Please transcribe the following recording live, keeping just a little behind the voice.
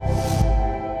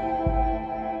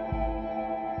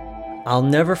I'll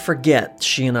never forget,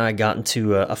 she and I got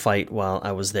into a fight while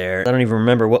I was there. I don't even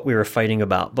remember what we were fighting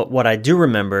about, but what I do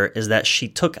remember is that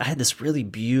I had this really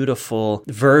beautiful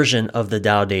version of the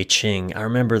Tao Te Ching. I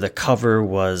remember the cover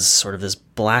was sort of this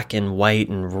black and white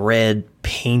and red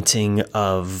painting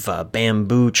of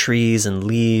bamboo trees and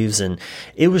leaves, and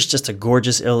it was just a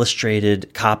gorgeous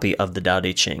illustrated copy of the Tao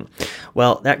Te Ching.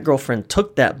 Well, that girlfriend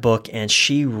took that book and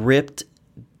she ripped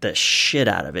the shit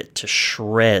out of it to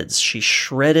shreds. She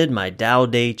shredded my Tao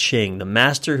Te Ching, the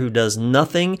master who does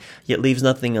nothing yet leaves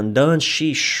nothing undone.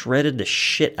 She shredded the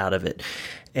shit out of it.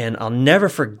 And I'll never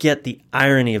forget the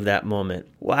irony of that moment.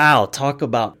 Wow, talk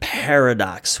about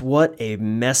paradox. What a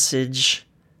message,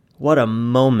 what a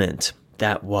moment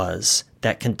that was.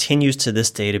 That continues to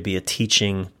this day to be a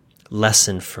teaching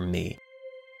lesson for me.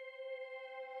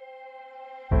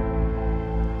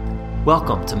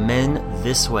 Welcome to Men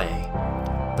This Way,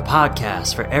 the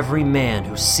podcast for every man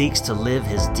who seeks to live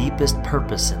his deepest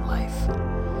purpose in life,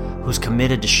 who's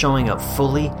committed to showing up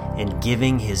fully and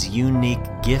giving his unique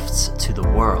gifts to the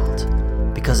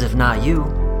world. Because if not you,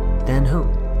 then who?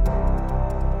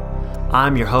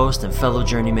 I'm your host and fellow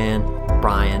journeyman,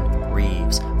 Brian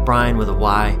Reeves. Brian with a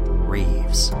Y,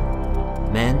 Reeves.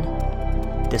 Men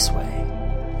This Way.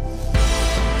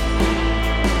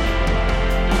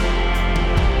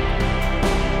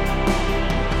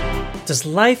 Does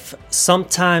life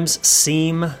sometimes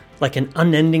seem like an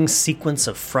unending sequence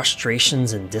of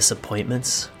frustrations and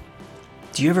disappointments?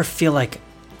 Do you ever feel like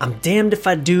I'm damned if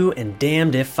I do and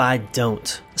damned if I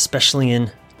don't, especially in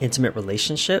intimate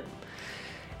relationship?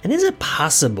 And is it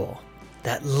possible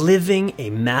that living a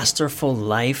masterful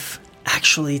life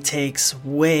actually takes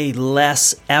way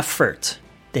less effort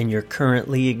than you're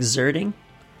currently exerting?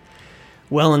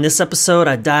 Well, in this episode,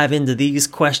 I dive into these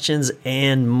questions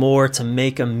and more to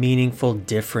make a meaningful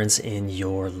difference in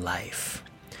your life.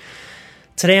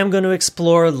 Today, I'm going to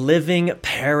explore living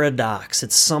paradox.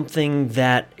 It's something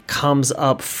that comes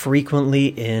up frequently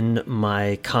in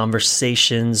my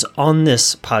conversations on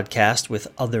this podcast with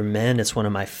other men. It's one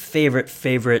of my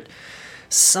favorite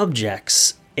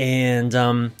subjects. And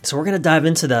so we're going to dive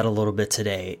into that a little bit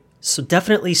today. So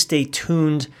definitely stay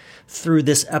tuned through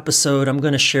this episode. I'm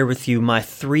going to share with you my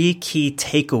 3 key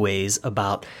takeaways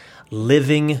about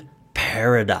living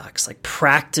paradox. Like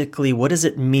practically, what does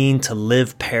it mean to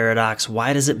live paradox?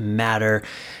 Why does it matter?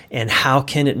 And how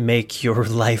can it make your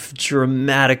life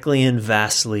dramatically and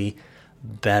vastly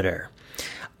better?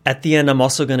 At the end, I'm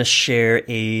also going to share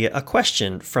a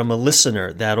question from a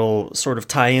listener that'll sort of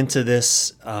tie into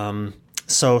this.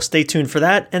 So stay tuned for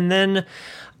that. And then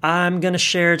I'm going to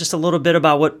share just a little bit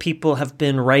about what people have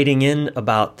been writing in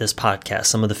about this podcast,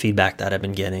 some of the feedback that I've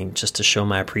been getting, just to show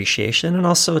my appreciation and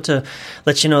also to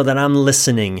let you know that I'm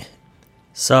listening.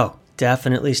 So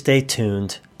definitely stay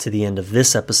tuned to the end of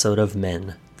this episode of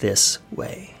Men This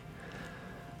Way.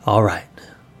 All right,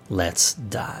 let's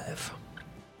dive.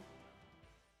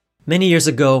 Many years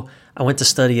ago, I went to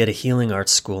study at a healing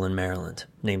arts school in Maryland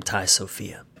named Thai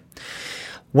Sophia.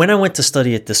 When I went to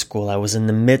study at this school, I was in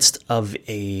the midst of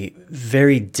a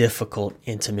very difficult,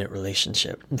 intimate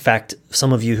relationship. In fact,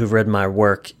 some of you who've read my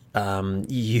work,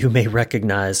 you may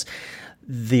recognize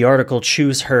the article,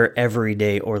 Choose Her Every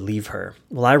Day or Leave Her.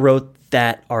 Well, I wrote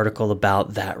that article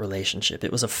about that relationship.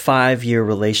 It was a 5-year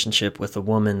relationship with a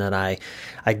woman that I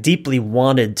deeply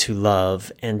wanted to love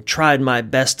and tried my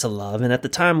best to love. And at the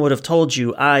time would have told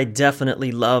you I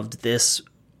definitely loved this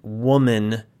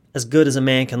woman as good as a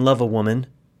man can love a woman.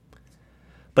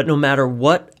 But no matter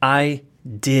what I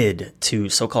did to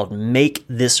so-called make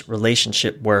this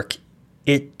relationship work,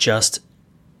 it just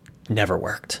never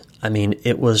worked. I mean,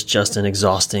 it was just an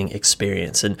exhausting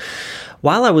experience. And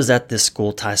while I was at this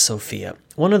school, Thai Sophia,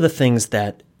 one of the things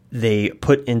that they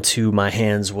put into my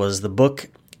hands was the book,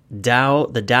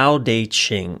 the Tao Te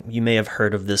Ching. You may have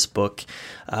heard of this book.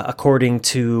 According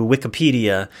to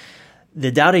Wikipedia,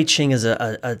 the Tao Te Ching is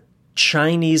a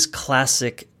Chinese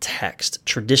classic text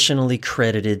traditionally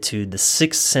credited to the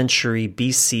 6th century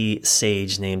BC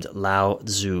sage named Lao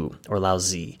Tzu or Lao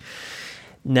Zi.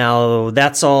 Now,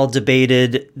 that's all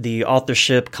debated, the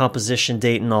authorship, composition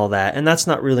date, and all that, and that's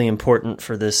not really important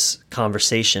for this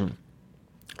conversation.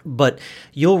 But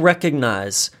you'll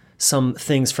recognize some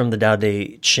things from the Tao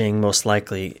Te Ching, most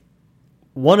likely.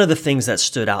 One of the things that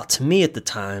stood out to me at the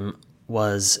time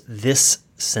was this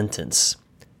sentence: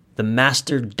 "The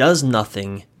master does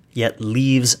nothing, yet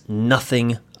leaves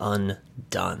nothing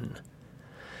undone."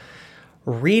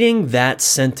 Reading that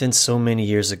sentence so many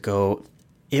years ago,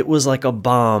 it was like a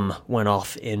bomb went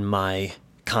off in my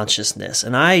consciousness.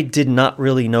 And I did not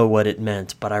really know what it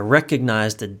meant, but I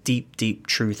recognized a deep, deep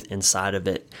truth inside of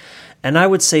it. And I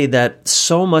would say that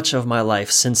so much of my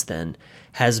life since then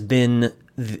has been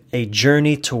a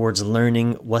journey towards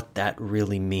learning what that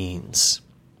really means.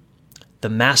 The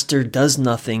master does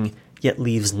nothing, yet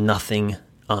leaves nothing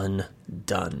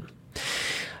undone.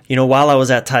 While I was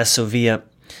at Thai Sovia,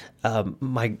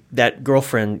 that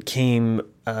girlfriend came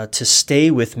to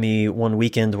stay with me one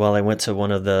weekend while I went to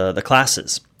one of the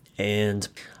classes. And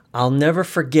I'll never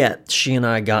forget, she and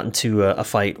I got into a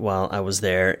fight while I was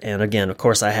there. And again, of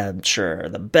course, I had,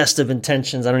 the best of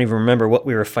intentions. I don't even remember what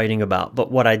we were fighting about. But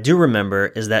what I do remember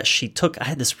is that I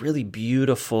had this really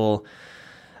beautiful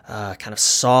kind of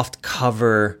soft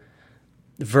cover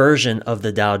version of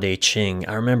the Tao Te Ching.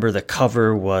 I remember the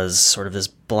cover was sort of this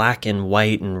black and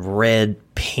white and red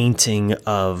painting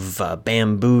of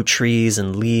bamboo trees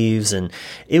and leaves, and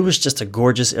it was just a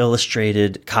gorgeous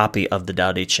illustrated copy of the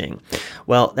Tao Te Ching.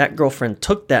 Well, that girlfriend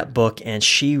took that book and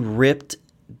she ripped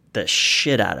the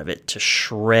shit out of it to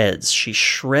shreds. She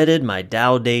shredded my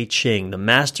Tao Te Ching, the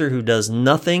master who does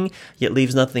nothing yet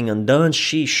leaves nothing undone.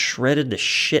 She shredded the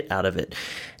shit out of it.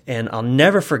 And I'll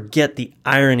never forget the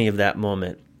irony of that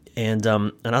moment. And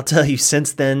I'll tell you,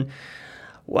 since then,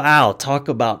 wow, talk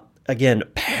about, again,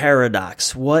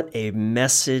 paradox. What a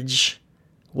message,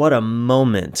 what a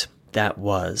moment that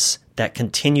was. That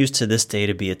continues to this day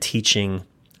to be a teaching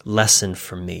lesson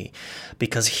for me.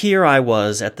 Because here I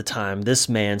was at the time, this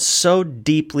man so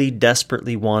deeply,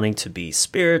 desperately wanting to be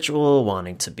spiritual,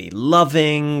 wanting to be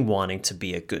loving, wanting to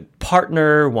be a good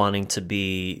partner, wanting to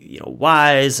be,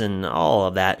 wise and all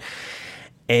of that.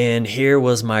 And here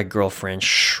was my girlfriend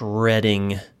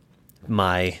shredding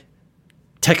my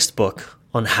textbook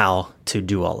on how to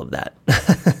do all of that.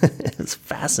 It's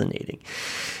fascinating.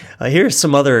 Here's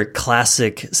some other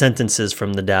classic sentences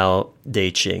from the Tao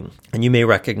Te Ching, and you may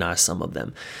recognize some of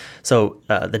them. So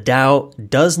the Tao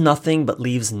does nothing but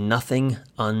leaves nothing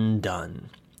undone.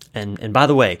 And by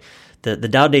the way, the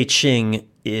Tao Te Ching,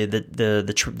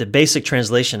 the basic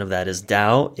translation of that is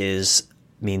Tao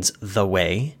means the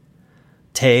way,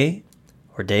 Te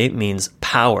or De means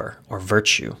power or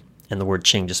virtue, and the word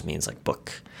Ching just means like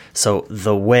book. So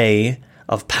the way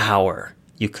of power,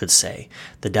 you could say,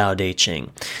 the Tao Te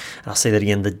Ching. I'll say that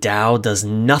again. The Tao does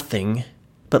nothing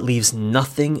but leaves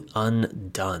nothing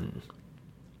undone.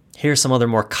 Here's some other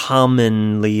more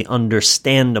commonly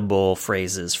understandable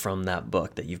phrases from that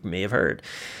book that you may have heard.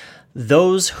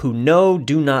 Those who know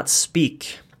do not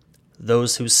speak.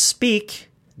 Those who speak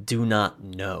do not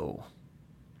know.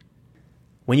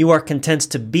 When you are content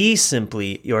to be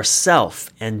simply yourself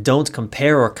and don't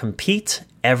compare or compete,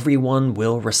 everyone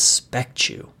will respect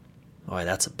you. Boy,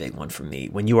 that's a big one for me.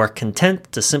 When you are content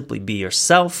to simply be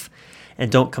yourself and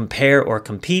don't compare or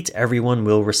compete, everyone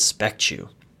will respect you.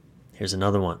 Here's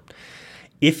another one.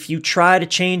 If you try to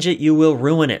change it, you will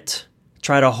ruin it.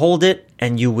 Try to hold it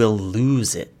and you will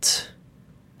lose it.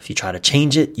 If you try to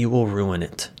change it, you will ruin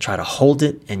it. Try to hold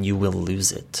it and you will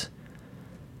lose it.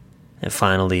 And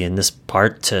finally, in this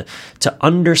part, to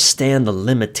understand the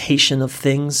limitation of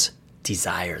things,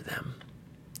 desire them.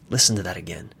 Listen to that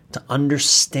again. To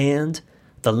understand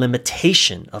the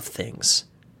limitation of things,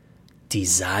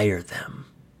 desire them.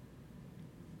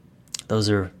 Those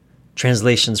are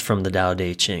translations from the Tao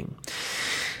Te Ching.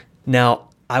 Now,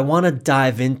 I want to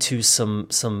dive into some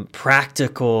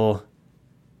practical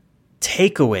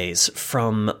takeaways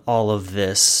from all of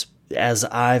this as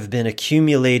I've been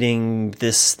accumulating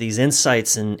these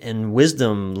insights and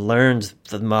wisdom learned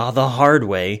the hard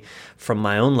way from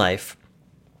my own life.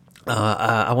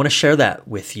 I want to share that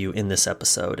with you in this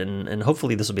episode, and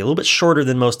hopefully this will be a little bit shorter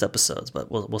than most episodes,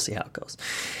 but we'll see how it goes.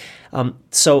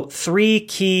 So 3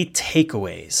 key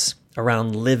takeaways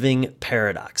around living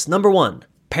paradox. Number 1,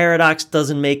 paradox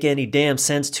doesn't make any damn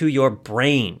sense to your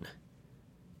brain.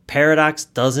 Paradox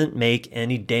doesn't make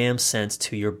any damn sense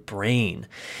to your brain.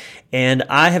 And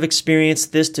I have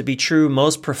experienced this to be true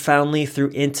most profoundly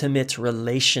through intimate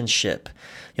relationship.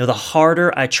 The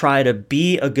harder I try to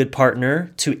be a good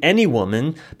partner to any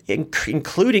woman,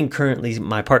 including currently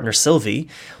my partner Sylvie,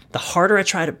 the harder I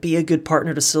try to be a good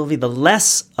partner to Sylvie, the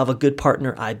less of a good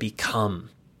partner I become.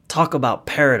 Talk about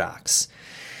paradox.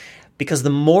 Because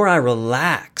the more I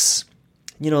relax,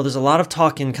 there's a lot of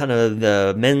talk in kind of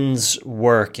the men's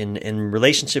work and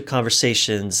relationship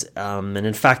conversations. And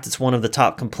in fact, it's one of the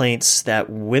top complaints that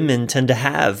women tend to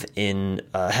have in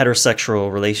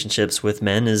heterosexual relationships with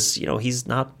men is, he's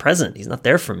not present. He's not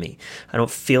there for me. I don't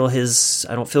feel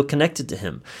connected to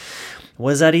him.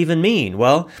 What does that even mean?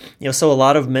 Well, so a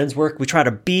lot of men's work, we try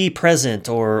to be present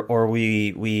or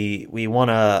we want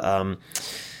to,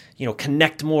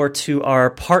 connect more to our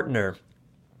partner.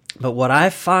 But what I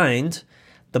find,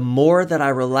 the more that I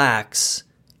relax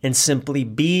and simply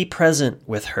be present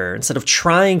with her, instead of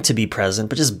trying to be present,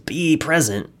 but just be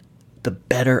present, the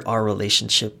better our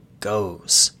relationship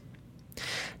goes.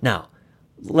 Now,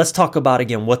 let's talk about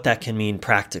again what that can mean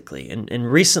practically.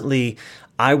 And recently,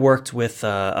 I worked with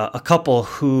a couple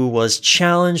who was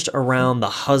challenged around the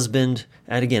husband.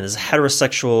 And again, it's a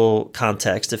heterosexual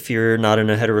context. If you're not in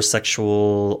a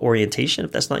heterosexual orientation,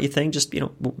 if that's not your thing, just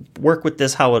work with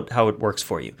this how it works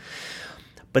for you.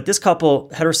 But this couple,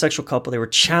 heterosexual couple, they were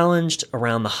challenged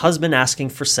around the husband asking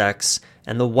for sex,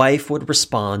 and the wife would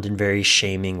respond in very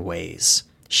shaming ways.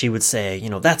 She would say,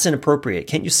 that's inappropriate.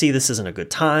 Can't you see this isn't a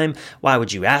good time? Why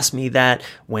would you ask me that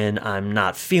when I'm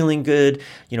not feeling good?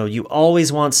 You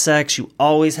always want sex. You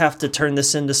always have to turn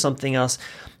this into something else.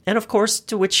 And of course,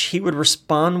 to which he would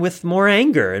respond with more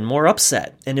anger and more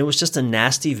upset. And it was just a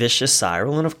nasty, vicious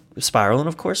spiral. And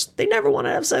of course, they never want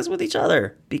to have sex with each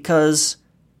other because,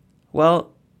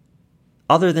 well,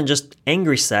 other than just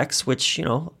angry sex, which,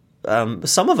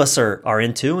 some of us are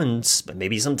into and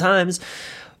maybe sometimes,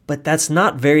 but that's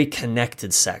not very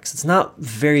connected sex. It's not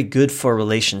very good for a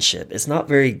relationship.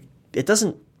 It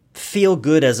doesn't feel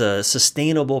good as a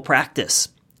sustainable practice,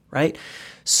 right?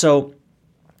 So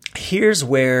here's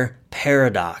where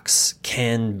paradox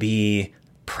can be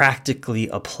practically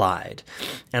applied.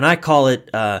 And I call it,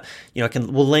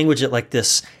 we'll language it like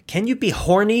this. Can you be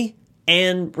horny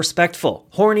and respectful?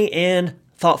 Horny and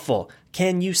thoughtful?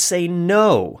 Can you say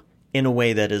no in a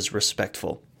way that is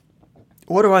respectful?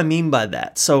 What do I mean by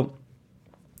that? So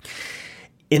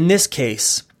in this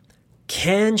case,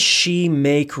 can she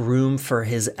make room for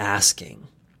his asking?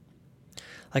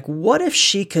 Like, what if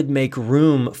she could make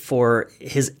room for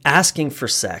his asking for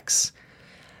sex,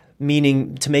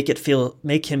 meaning to make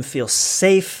him feel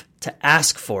safe to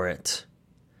ask for it,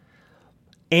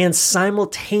 and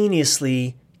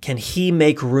simultaneously, can he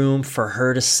make room for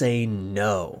her to say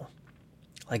no?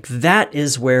 Like, that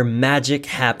is where magic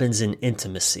happens in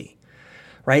intimacy,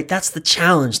 right? That's the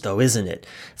challenge, though, isn't it?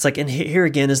 It's like, and here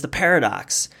again is the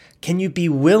paradox. Can you be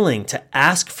willing to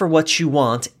ask for what you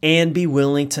want and be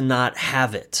willing to not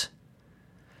have it?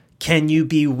 Can you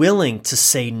be willing to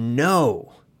say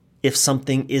no if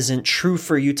something isn't true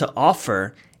for you to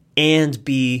offer and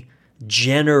be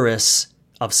generous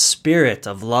of spirit,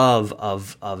 of love,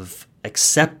 of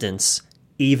acceptance,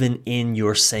 even in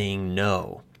your saying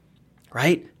no,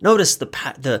 right? Notice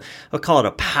I'll call it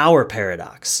a power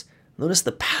paradox. Notice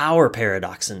the power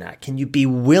paradox in that. Can you be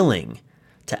willing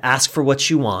to ask for what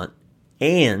you want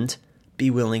and be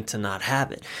willing to not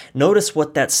have it? Notice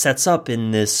what that sets up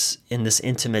in this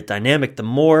intimate dynamic. The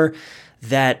more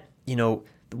that,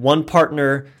 one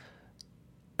partner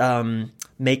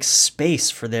makes space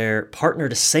for their partner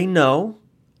to say no,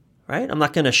 right? I'm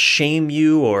not going to shame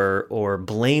you or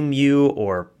blame you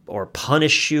or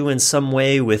punish you in some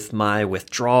way with my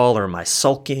withdrawal or my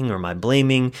sulking or my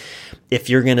blaming. If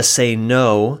you're going to say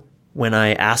no when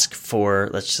I ask for,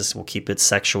 we'll keep it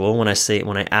sexual. When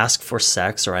I ask for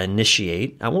sex or I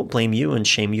initiate, I won't blame you and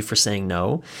shame you for saying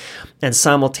no. And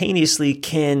simultaneously,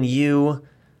 can you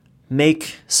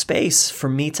make space for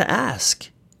me to ask?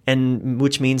 And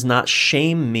which means not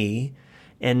shame me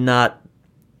and not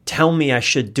tell me I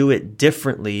should do it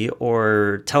differently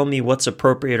or tell me what's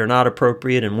appropriate or not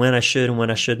appropriate and when I should and when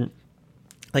I shouldn't.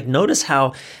 Like, notice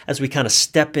how, as we kind of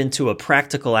step into a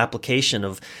practical application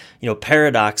of,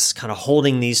 paradox, kind of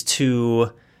holding these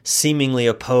two seemingly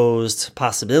opposed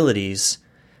possibilities,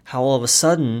 how all of a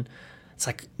sudden it's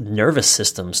like nervous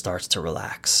system starts to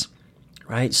relax,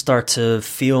 right? Start to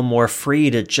feel more free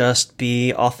to just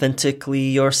be authentically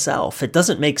yourself. It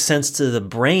doesn't make sense to the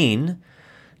brain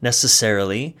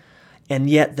necessarily, and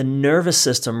yet the nervous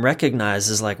system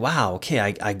recognizes like, wow, okay,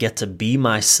 I get to be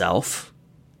myself,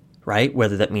 right?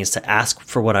 Whether that means to ask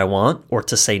for what I want or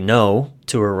to say no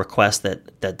to a request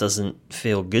that doesn't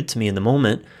feel good to me in the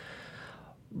moment.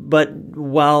 But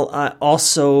while I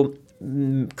also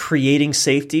creating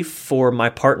safety for my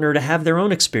partner to have their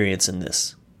own experience in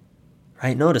this,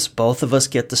 right? Notice both of us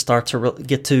get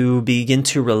to begin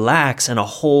to relax and a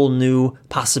whole new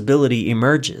possibility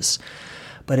emerges.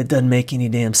 But it doesn't make any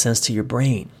damn sense to your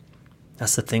brain.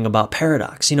 That's the thing about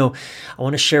paradox. I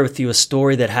want to share with you a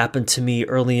story that happened to me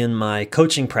early in my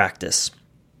coaching practice.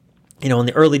 In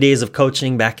the early days of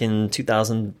coaching back in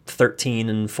 2013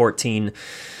 and 14,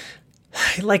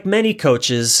 like many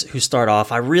coaches who start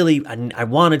off, I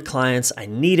wanted clients. I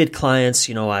needed clients.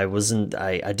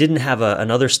 I didn't have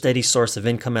another steady source of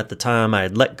income at the time. I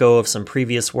had let go of some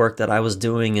previous work that I was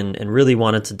doing and really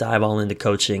wanted to dive all into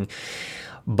coaching.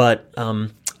 But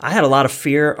I had a lot of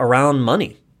fear around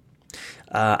money.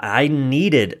 I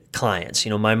needed clients.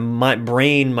 My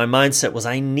mindset was,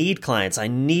 I need clients. I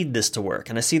need this to work.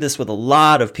 And I see this with a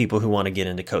lot of people who want to get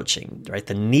into coaching, right?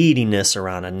 The neediness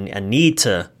around, I need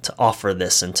to offer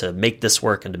this and to make this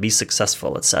work and to be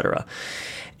successful, etc.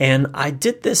 And I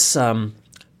did this thing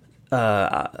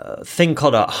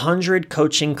called a 100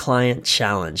 Coaching Client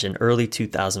Challenge in early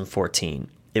 2014.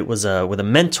 It was with a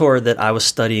mentor that I was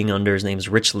studying under. His name's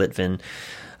Rich Litvin.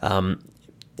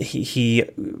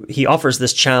 He offers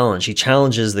this challenge. He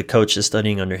challenges the coaches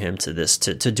studying under him to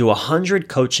do 100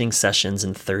 coaching sessions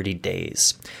in 30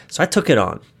 days. So I took it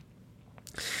on.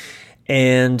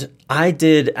 And I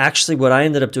did, actually what I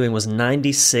ended up doing was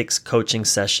 96 coaching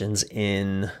sessions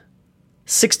in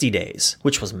 60 days,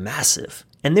 which was massive.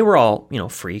 And they were all,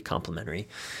 free, complimentary.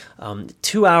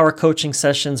 2-hour coaching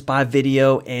sessions by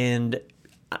video, and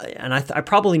I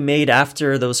probably made,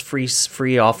 after those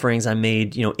free offerings, I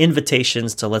made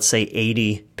invitations to, let's say,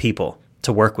 80 people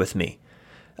to work with me,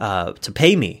 to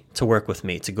pay me to work with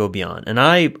me, to go beyond. And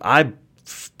I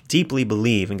deeply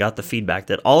believe and got the feedback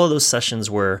that all of those sessions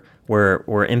were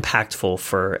impactful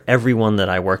for everyone that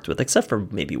I worked with, except for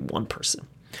maybe one person.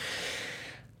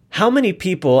 How many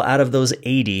people out of those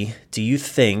 80 do you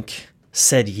think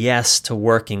said yes to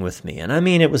working with me? And I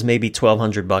mean, it was maybe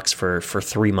 $1,200 for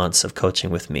 3 months of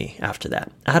coaching with me after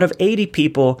that. Out of 80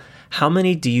 people, how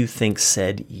many do you think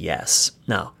said yes?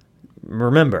 Now,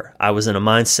 remember, I was in a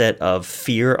mindset of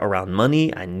fear around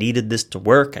money. I needed this to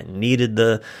work. I needed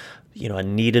I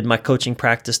needed my coaching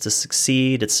practice to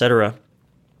succeed, etc.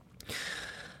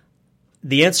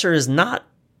 The answer is not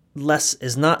less,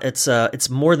 it's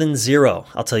more than zero.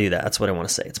 I'll tell you that. That's what I want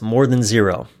to say. It's more than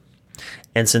zero.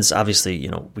 And since obviously,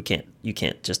 you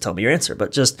can't just tell me your answer,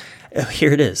 but just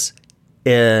here it is.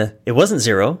 It wasn't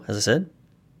zero, as I said,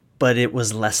 but it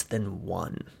was less than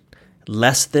one.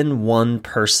 Less than one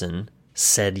person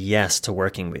said yes to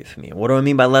working with me. What do I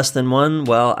mean by less than one?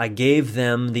 Well, I gave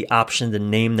them the option to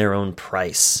name their own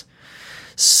price.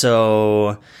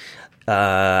 So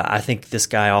I think this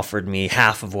guy offered me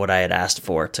half of what I had asked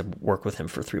for to work with him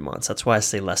for 3 months. That's why I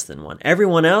say less than one.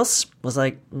 Everyone else was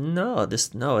like, no.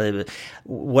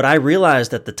 What I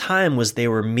realized at the time was they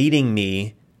were meeting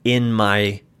me in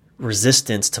my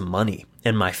resistance to money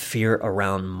and my fear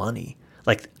around money.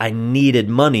 Like, I needed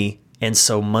money, and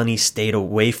so money stayed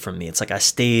away from me. It's like I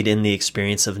stayed in the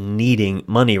experience of needing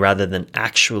money rather than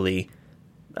actually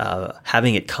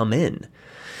having it come in.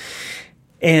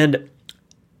 And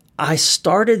I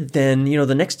started then,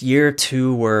 the next year or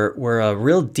two were a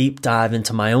real deep dive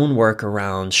into my own work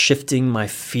around shifting my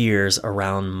fears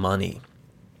around money.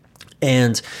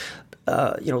 And,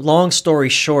 long story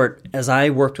short, as I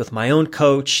worked with my own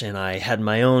coach and I had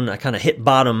I kind of hit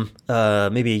bottom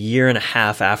maybe a year and a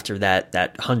half after that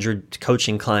 100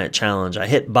 Coaching Client Challenge. I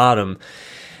hit bottom.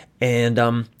 And,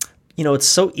 it's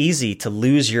so easy to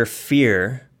lose your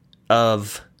fear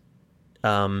of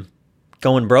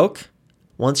going broke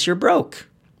once you're broke.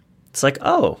 It's like,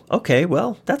 oh, okay,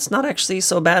 well, that's not actually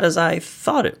so bad as I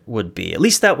thought it would be. At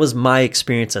least that was my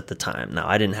experience at the time. Now,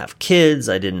 I didn't have kids.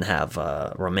 I didn't have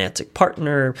a romantic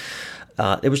partner.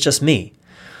 It was just me.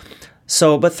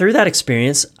 So, but through that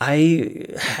experience, I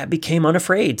became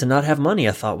unafraid to not have money.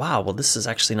 I thought, wow, well, this is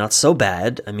actually not so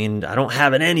bad. I mean, I don't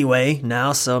have it anyway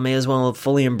now, so I may as well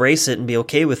fully embrace it and be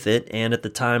okay with it. And at the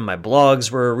time, my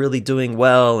blogs were really doing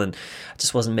well, and I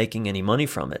just wasn't making any money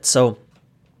from it.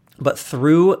 But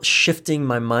through shifting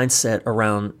my mindset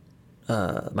around,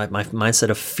 my mindset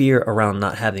of fear around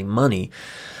not having money,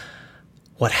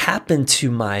 what happened to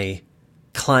my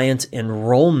client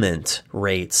enrollment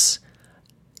rates,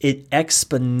 it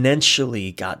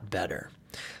exponentially got better.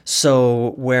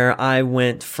 So where I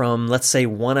went from, let's say,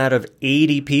 1 out of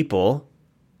 80 people,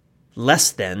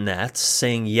 less than that,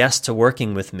 saying yes to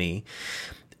working with me,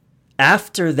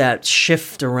 after that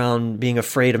shift around being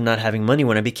afraid of not having money,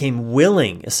 when I became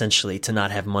willing, essentially, to not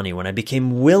have money, when I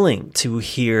became willing to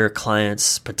hear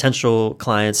potential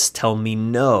clients tell me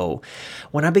no,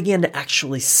 when I began to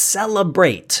actually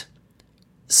celebrate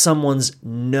someone's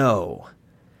no,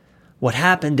 what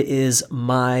happened is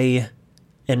my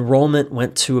enrollment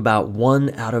went to about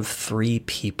 1 out of 3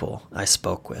 people I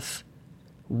spoke with.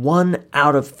 1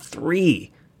 out of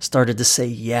 3 started to say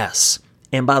yes.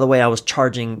 And by the way, I was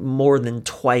charging more than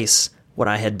twice what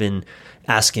I had been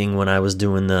asking when I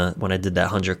did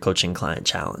that 100 Coaching Client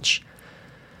Challenge.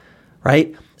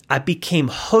 Right? I became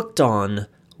hooked on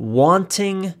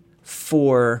wanting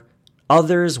for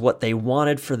others what they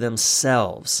wanted for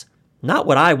themselves. Not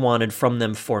what I wanted from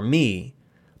them for me,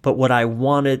 but what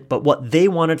they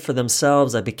wanted for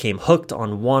themselves. I became hooked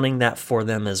on wanting that for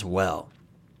them as well.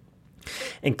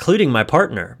 including my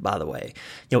partner, by the way.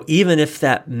 Even if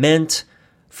that meant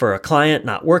for a client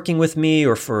not working with me,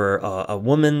 or for a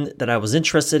woman that I was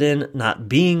interested in not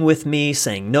being with me,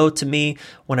 saying no to me,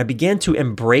 when I began to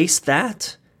embrace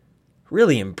that,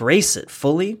 really embrace it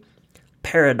fully,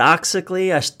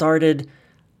 paradoxically, I started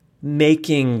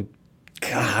making,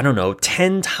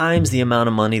 10 times the amount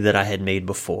of money that I had made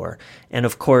before. And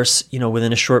of course,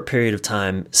 within a short period of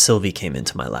time, Sylvie came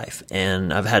into my life,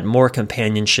 and I've had more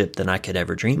companionship than I could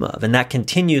ever dream of. And that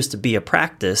continues to be a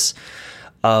practice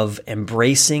of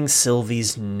embracing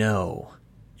Sylvie's no.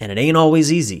 And it ain't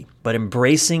always easy, but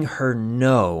embracing her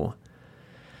no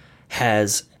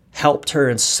has helped her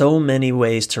in so many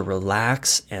ways to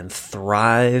relax and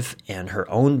thrive, and her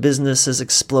own business is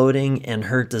exploding, and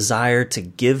her desire to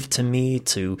give to me,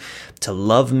 to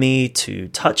love me, to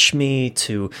touch me,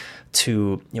 to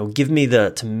give me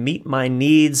to meet my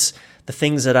needs, the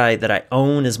things that I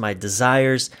own as my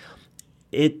desires.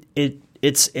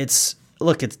 It's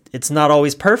not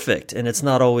always perfect, and it's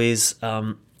not always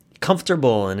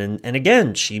comfortable, and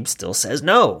again, she still says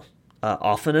no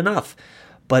often enough.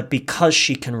 But because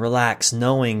she can relax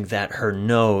knowing that her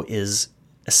no is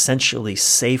essentially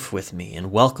safe with me and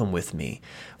welcome with me,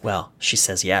 well, she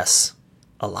says yes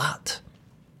a lot.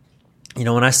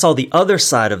 When I saw the other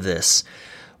side of this,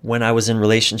 when I was in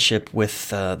relationship with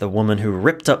the woman who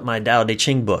ripped up my Tao Te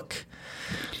Ching book,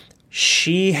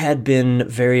 she had been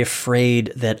very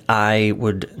afraid that I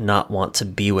would not want to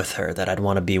be with her, that I'd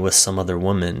want to be with some other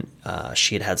woman.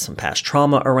 She had some past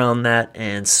trauma around that,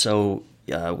 and so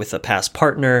with a past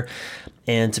partner.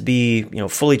 And to be,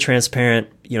 fully transparent,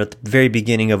 at the very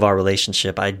beginning of our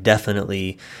relationship, I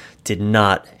definitely did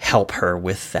not help her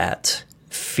with that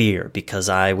fear, because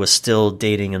I was still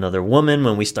dating another woman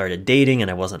when we started dating,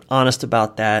 and I wasn't honest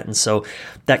about that. And so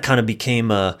that kind of became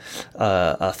a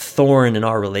thorn in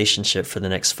our relationship for the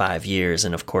next 5 years.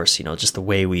 And of course, just the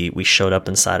way we showed up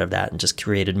inside of that and just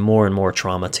created more and more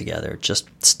trauma together, just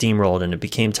steamrolled, and it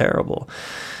became terrible.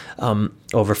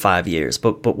 Over 5 years.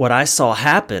 But what I saw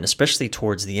happen, especially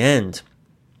towards the end,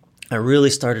 I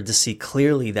really started to see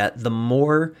clearly that the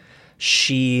more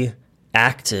she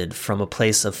acted from a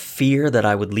place of fear that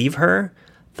I would leave her,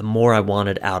 the more I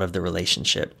wanted out of the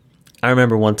relationship. I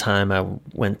remember one time I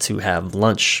went to have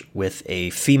lunch with a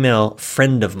female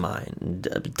friend of mine,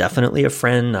 definitely a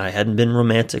friend. I hadn't been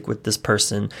romantic with this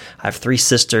person. I have 3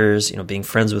 sisters. Being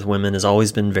friends with women has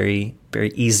always been very, very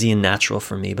easy and natural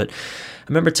for me. But I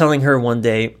remember telling her one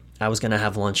day I was going to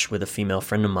have lunch with a female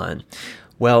friend of mine.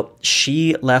 Well,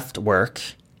 she left work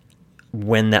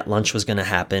when that lunch was going to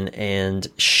happen, and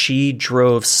she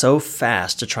drove so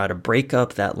fast to try to break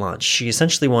up that lunch. She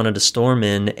essentially wanted to storm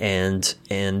in and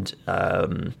I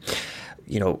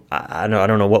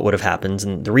don't know what would have happened.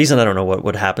 And the reason I don't know what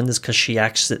would have happened is because she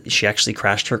actually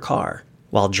crashed her car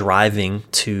while driving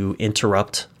to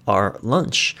interrupt our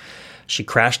lunch. She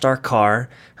crashed her car,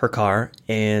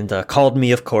 and called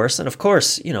me, of course. And of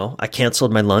course, I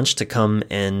canceled my lunch to come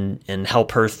and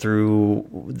help her through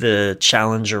the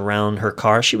challenge around her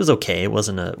car. She was okay. It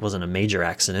wasn't a major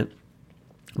accident.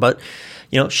 But,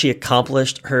 she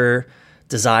accomplished her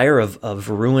desire of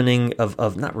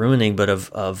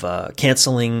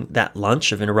canceling that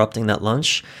lunch, of interrupting that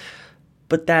lunch.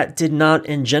 But that did not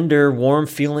engender warm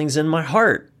feelings in my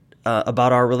heart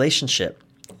about our relationship.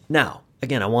 Now,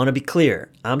 again, I want to be clear.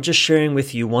 I'm just sharing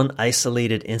with you one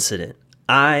isolated incident.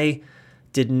 I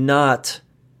did not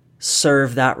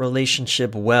serve that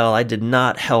relationship well. I did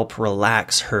not help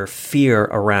relax her fear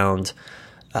around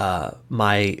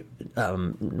my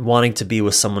wanting to be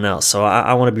with someone else. So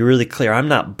I want to be really clear. I'm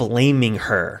not blaming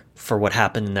her for what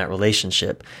happened in that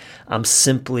relationship. I'm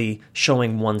simply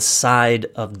showing one side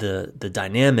of the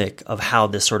dynamic of how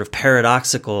this sort of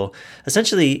paradoxical,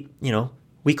 essentially,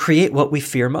 we create what we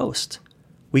fear most.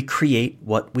 We create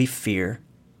what we fear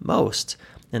most.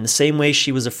 In the same way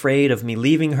she was afraid of me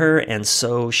leaving her, and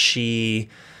so she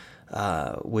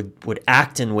would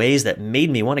act in ways that made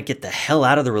me want to get the hell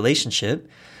out of the relationship,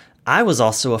 I was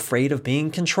also afraid of being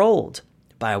controlled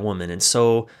by a woman. And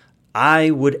so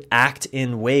I would act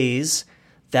in ways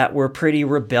that were pretty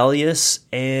rebellious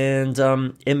and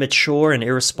immature and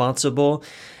irresponsible,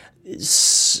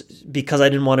 because I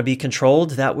didn't want to be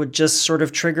controlled. That would just sort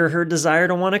of trigger her desire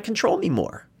to want to control me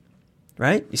more,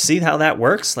 right? You see how that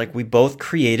works? Like, we both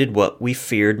created what we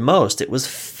feared most. It was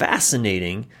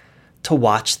fascinating to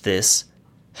watch this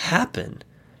happen.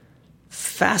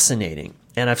 Fascinating.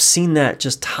 And I've seen that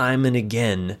just time and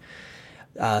again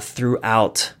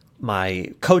throughout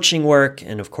my coaching work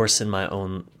and, of course, in my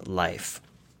own life.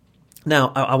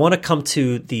 Now, I want to come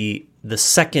to the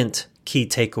second key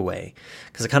takeaway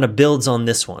because it kind of builds on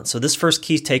this one. So this first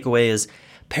key takeaway is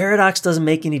paradox doesn't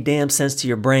make any damn sense to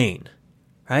your brain,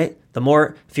 right?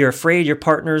 If you're afraid your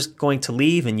partner's going to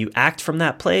leave and you act from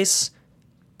that place,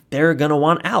 they're going to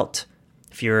want out.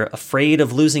 If you're afraid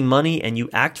of losing money and you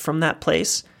act from that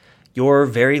place, you're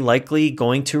very likely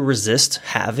going to resist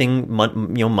having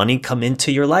money come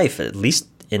into your life, at least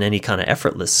in any kind of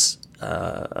effortless,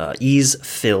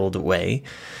 ease-filled way,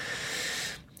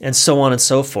 and so on and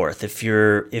so forth. If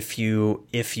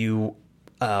you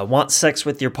want sex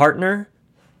with your partner,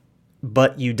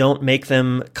 but you don't make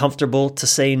them comfortable to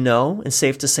say no and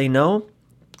safe to say no,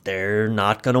 they're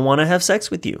not going to want to have sex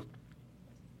with you,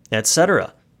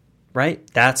 etc. Right?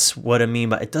 That's what I mean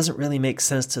by it doesn't really make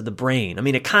sense to the brain. I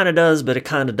mean, it kind of does, but it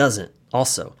kind of doesn't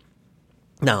also.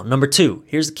 Now, number 2,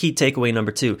 here's the key takeaway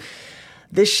number 2.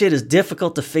 This shit is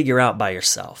difficult to figure out by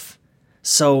yourself.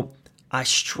 So I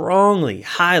strongly,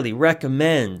 highly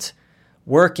recommend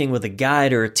working with a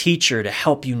guide or a teacher to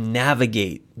help you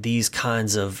navigate these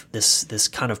kinds of this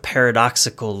kind of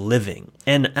paradoxical living.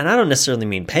 And I don't necessarily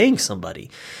mean paying somebody.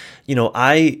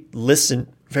 I listen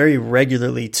very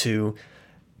regularly to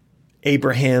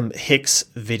Abraham Hicks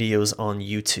videos on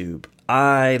YouTube.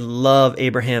 I love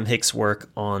Abraham Hicks' work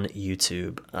on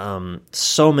YouTube.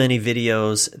 So many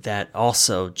videos that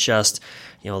also just,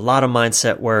 a lot of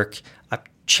mindset work. I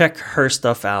check her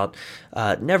stuff out.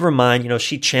 Never mind,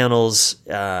 she channels,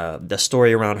 the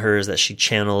story around her is that she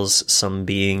channels some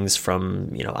beings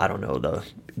from, I don't know,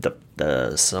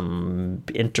 some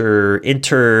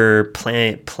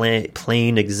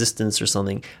plane existence or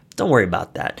something. Don't worry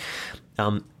about that.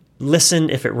 Listen,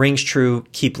 if it rings true,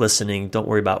 keep listening. Don't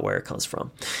worry about where it comes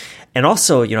from. And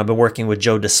also, I've been working with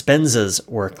Joe Dispenza's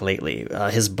work lately.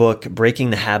 His book, Breaking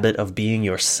the Habit of Being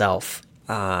Yourself.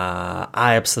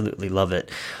 I absolutely love it.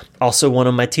 Also, one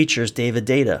of my teachers, David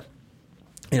Deida,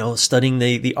 studying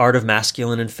the art of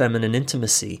masculine and feminine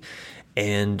intimacy.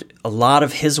 And a lot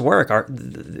of his work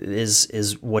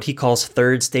is what he calls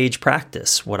third stage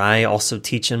practice, what I also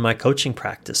teach in my coaching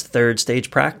practice, third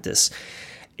stage practice.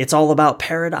 It's all about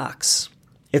paradox.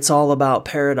 It's all about,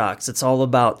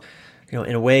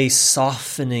 in a way,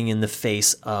 softening in the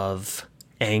face of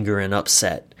anger and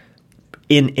upset,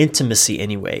 in intimacy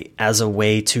anyway, as a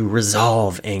way to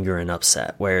resolve anger and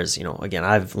upset. Whereas, again,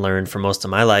 I've learned for most of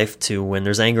my life to, when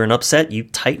there's anger and upset, you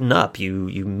tighten up, you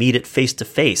meet it face to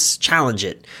face, challenge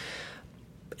it.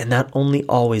 And that only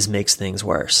always makes things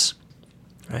worse.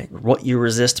 Right? What you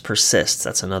resist persists.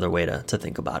 That's another way to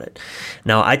think about it.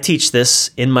 Now, I teach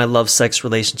this in my Love, Sex,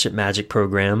 Relationship Magic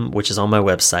program, which is on my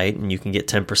website, and you can get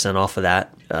 10% off of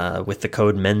that with the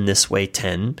code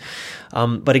MENTHISWAY10.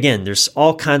 But again, there's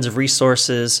all kinds of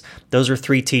resources. Those are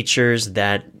 3 teachers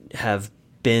that have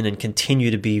been and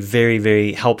continue to be very,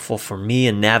 very helpful for me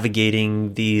in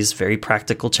navigating these very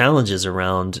practical challenges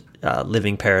around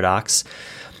living paradox.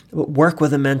 Work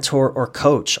with a mentor or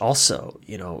coach also.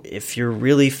 If you're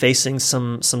really facing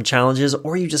some challenges,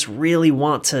 or you just really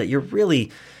want to, you're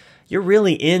really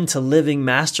into living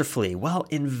masterfully, well,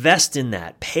 invest in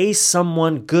that. Pay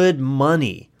someone good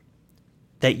money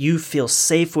that you feel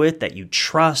safe with, that you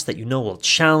trust, that will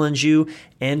challenge you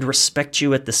and respect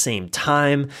you at the same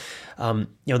time. The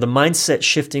mindset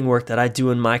shifting work that I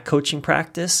do in my coaching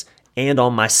practice and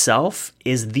on myself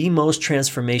is the most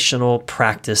transformational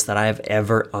practice that I have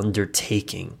ever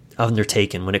undertaken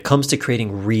when it comes to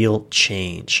creating real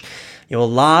change. A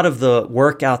lot of the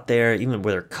work out there, even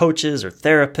whether coaches or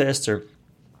therapists or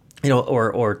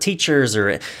or teachers,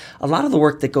 or a lot of the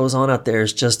work that goes on out there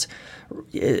is just,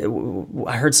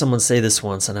 I heard someone say this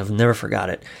once and I've never forgot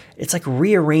it. It's like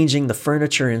rearranging the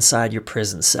furniture inside your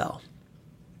prison cell.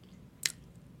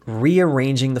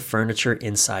 Rearranging the furniture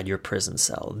inside your prison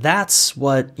cell. That's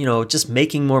what, just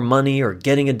making more money or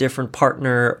getting a different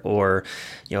partner or,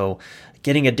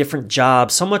 getting a different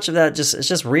job. So much of that it's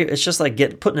just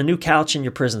like putting a new couch in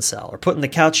your prison cell, or putting the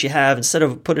couch you have, instead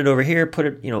of put it over here, put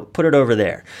it over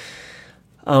there.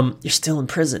 You're still in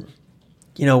prison.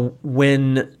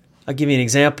 When I'll give you an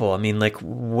example. I mean, like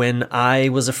when I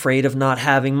was afraid of not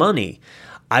having money,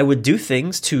 I would do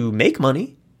things to make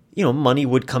money. Money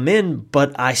would come in,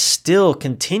 but I still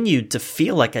continued to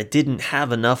feel like I didn't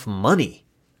have enough money.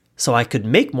 So I could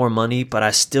make more money, but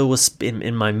I still was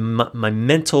in my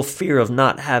mental fear of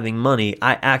not having money.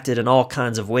 I acted in all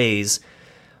kinds of ways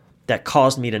that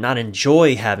caused me to not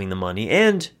enjoy having the money,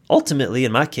 and ultimately,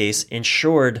 in my case,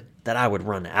 ensured that I would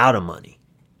run out of money.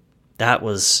 That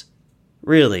was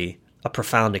really a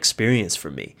profound experience for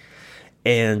me.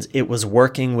 And it was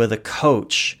working with a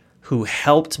coach who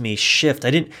helped me shift.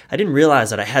 I didn't realize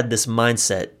that I had this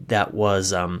mindset that was,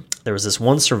 there was this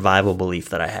one survival belief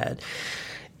that I had.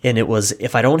 And it was,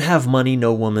 if I don't have money,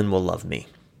 no woman will love me.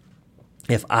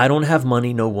 If I don't have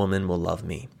money, no woman will love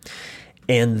me.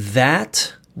 And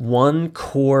that one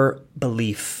core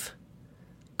belief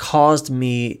caused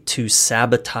me to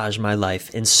sabotage my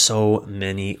life in so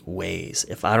many ways.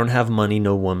 If I don't have money,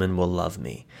 no woman will love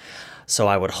me. So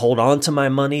I would hold on to my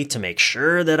money to make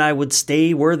sure that I would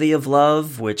stay worthy of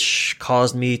love, which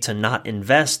caused me to not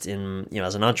invest in,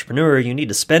 as an entrepreneur, you need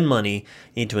to spend money,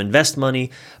 you need to invest money,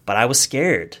 but I was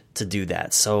scared to do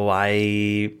that. So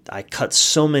I cut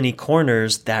so many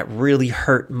corners that really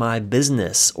hurt my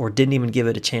business or didn't even give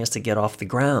it a chance to get off the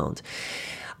ground.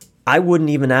 I wouldn't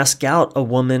even ask out a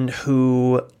woman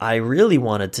who I really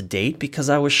wanted to date because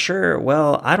I was sure,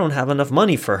 well, I don't have enough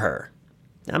money for her.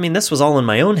 I mean, this was all in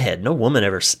my own head. No woman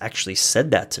ever actually said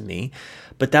that to me,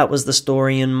 but that was the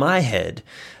story in my head,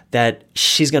 that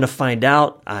she's going to find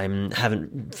out I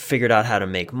haven't figured out how to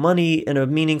make money in a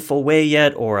meaningful way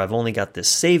yet, or I've only got this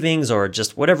savings, or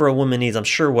just whatever a woman needs. I'm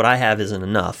sure what I have isn't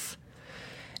enough.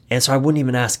 And so I wouldn't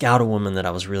even ask out a woman that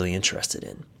I was really interested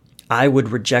in. I would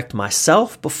reject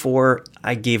myself before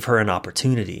I gave her an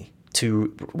opportunity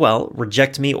to,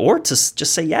 reject me or to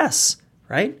just say yes,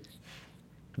 right?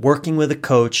 Working with a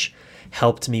coach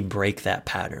helped me break that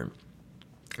pattern.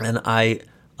 And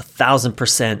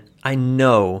 1,000%, I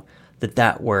know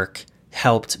that work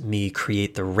helped me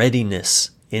create the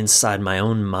readiness inside my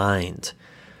own mind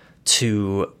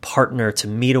to partner, to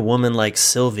meet a woman like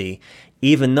Sylvie,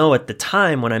 even though at the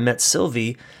time when I met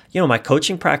Sylvie, my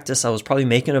coaching practice, I was probably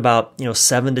making about,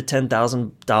 $7,000 to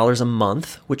 $10,000 a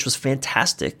month, which was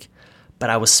fantastic. But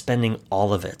I was spending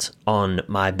all of it on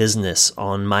my business,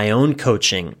 on my own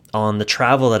coaching, on the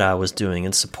travel that I was doing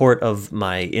in support of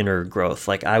my inner growth.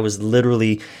 Like I was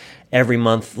literally every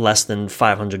month less than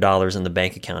 $500 in the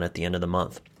bank account at the end of the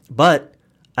month. But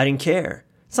I didn't care.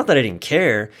 It's not that I didn't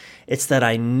care. It's that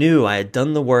I knew I had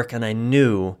done the work, and I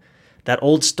knew that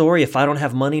old story, if I don't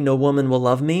have money, no woman will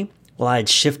love me. Well, I had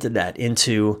shifted that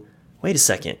into, wait a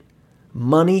second,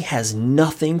 money has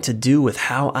nothing to do with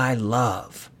how I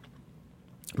love.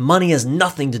 Money has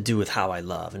nothing to do with how I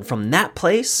love. And from that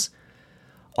place,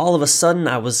 all of a sudden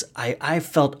I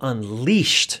felt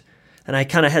unleashed. And I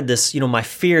kind of had this, my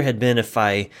fear had been if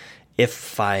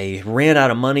I ran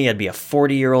out of money, I'd be a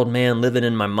 40-year-old man living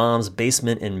in my mom's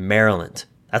basement in Maryland.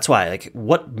 That's why,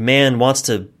 what man wants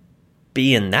to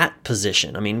be in that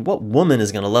position? I mean, what woman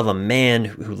is going to love a man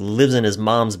who lives in his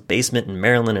mom's basement in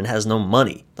Maryland and has no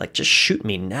money? Just shoot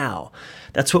me now.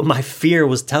 That's what my fear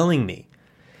was telling me.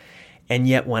 And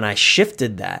yet when I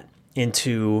shifted that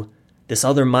into this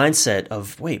other mindset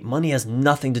of, wait, money has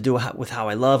nothing to do with how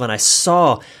I love, and I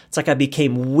saw, it's like I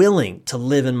became willing to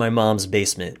live in my mom's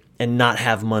basement and not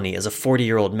have money as a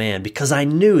 40-year-old man, because I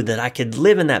knew that I could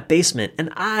live in that basement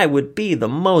and I would be the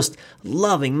most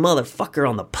loving motherfucker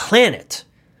on the planet.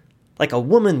 Like a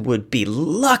woman would be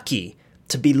lucky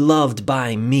to be loved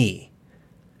by me.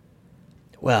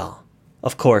 Well,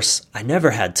 of course, I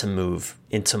never had to move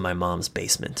into my mom's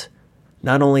basement.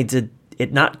 Not only did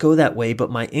it not go that way, but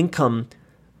my income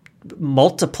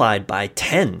multiplied by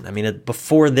 10. I mean,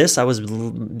 before this, I was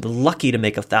lucky to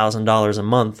make $1,000 a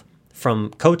month from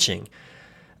coaching.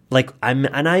 I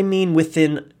mean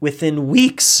within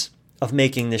weeks of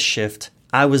making this shift,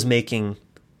 I was making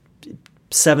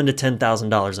 $7,000 to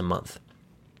 $10,000 a month,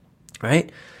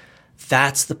 right?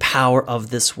 That's the power of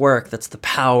this work. That's the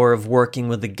power of working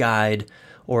with a guide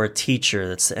or a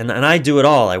teacher. And I do it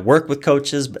all. I work with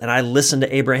coaches, and I listen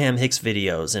to Abraham Hicks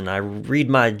videos, and I read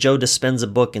my Joe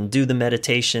Dispenza book and do the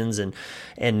meditations and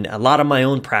a lot of my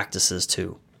own practices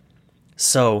too.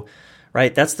 So,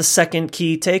 right, that's the second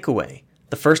key takeaway.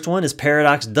 The first one is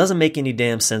paradox doesn't make any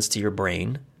damn sense to your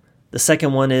brain. The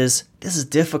second one is this is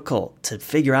difficult to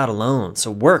figure out alone, so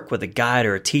work with a guide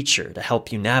or a teacher to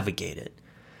help you navigate it.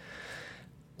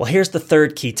 Well, here's the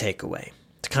third key takeaway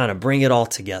to kind of bring it all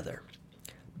together.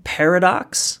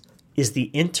 Paradox is the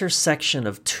intersection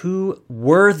of two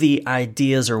worthy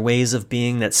ideas or ways of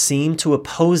being that seem to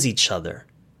oppose each other,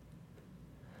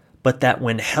 but that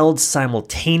when held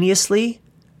simultaneously,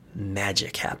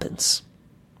 magic happens.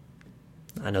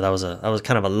 I know that was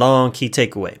kind of a long key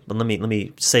takeaway, but let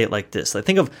me say it like this. I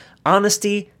think of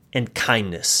honesty and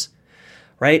kindness,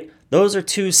 right? Those are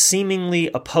two seemingly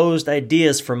opposed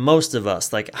ideas for most of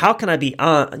us. Like, how can I be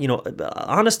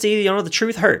honesty? The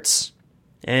truth hurts.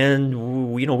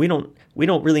 And we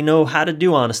don't really know how to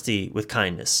do honesty with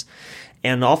kindness.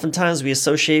 And oftentimes we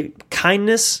associate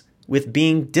kindness with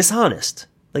being dishonest.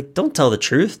 Like, don't tell the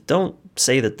truth. Don't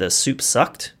say that the soup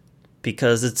sucked.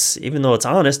 because even though it's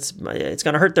honest, it's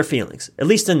going to hurt their feelings, at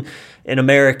least in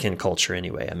American culture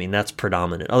anyway. I mean, that's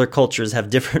predominant. Other cultures have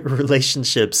different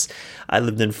relationships. I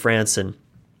lived in France,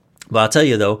 but I'll tell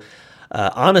you though,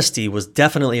 honesty was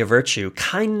definitely a virtue.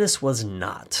 Kindness was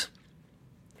not,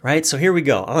 right? So here we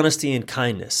go, honesty and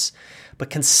kindness. But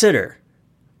consider,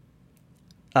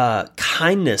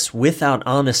 kindness without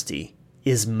honesty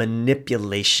is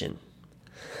manipulation.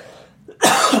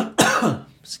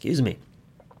 Excuse me.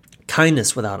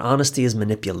 Kindness without honesty is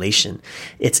manipulation.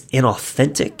 It's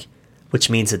inauthentic, which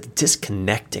means it's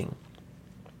disconnecting.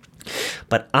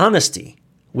 But honesty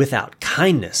without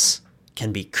kindness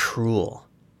can be cruel,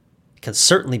 can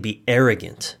certainly be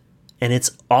arrogant, and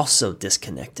it's also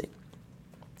disconnecting.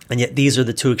 And yet these are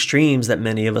the two extremes that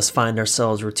many of us find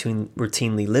ourselves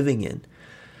routinely living in.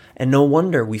 And no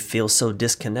wonder we feel so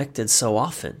disconnected so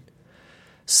often.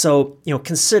 So,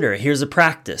 consider, here's a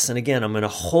practice. And again, I'm going to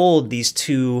hold these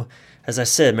two, as I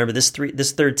said, remember this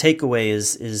third takeaway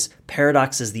is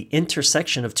paradox is the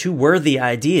intersection of two worthy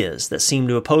ideas that seem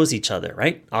to oppose each other,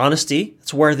 right? Honesty,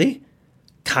 it's worthy.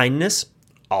 Kindness,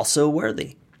 also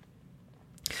worthy.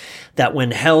 That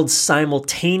when held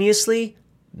simultaneously,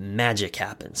 magic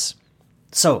happens.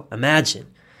 So imagine,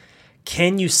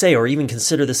 can you say, or even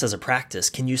consider this as a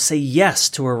practice, can you say yes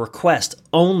to a request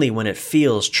only when it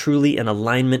feels truly in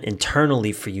alignment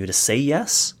internally for you to say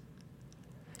yes?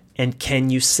 And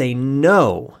can you say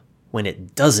no when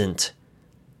it doesn't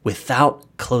without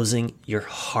closing your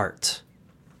heart?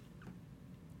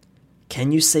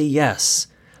 Can you say yes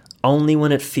only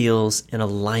when it feels in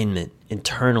alignment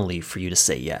internally for you to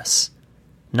say yes?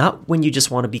 Not when you just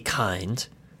want to be kind,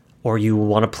 or you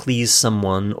want to please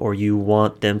someone, or you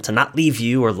want them to not leave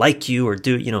you or like you or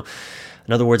do, in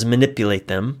other words, manipulate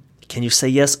them. Can you say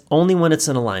yes only when it's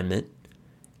in alignment?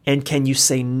 And can you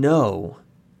say no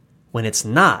when it's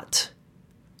not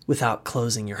without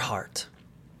closing your heart?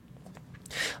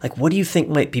 Like, what do you think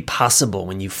might be possible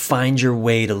when you find your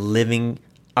way to living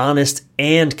honest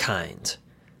and kind?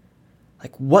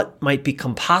 Like, what might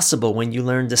become possible when you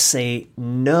learn to say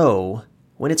no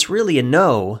when it's really a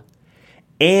no,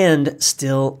 and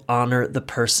still honor the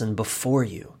person before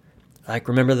you? Like,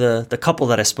 remember the couple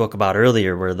that I spoke about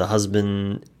earlier, where the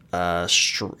husband,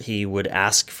 he would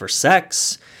ask for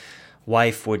sex,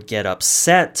 wife would get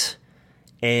upset,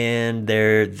 and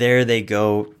there they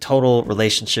go, total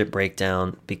relationship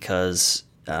breakdown because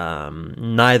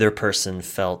neither person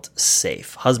felt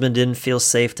safe. Husband didn't feel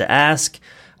safe to ask,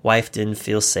 wife didn't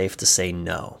feel safe to say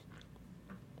no.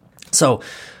 So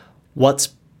what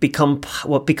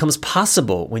becomes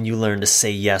possible when you learn to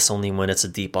say yes only when it's a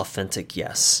deep, authentic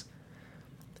yes?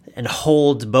 And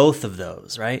hold both of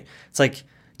those, right? It's like,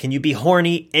 can you be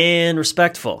horny and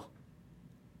respectful?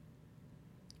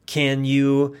 Can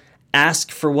you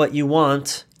ask for what you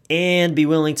want and be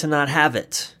willing to not have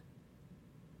it?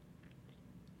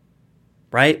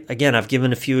 Right? Again, I've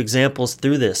given a few examples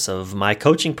through this of my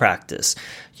coaching practice.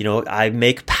 I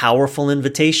make powerful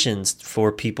invitations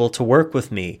for people to work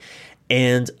with me.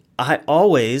 And I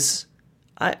always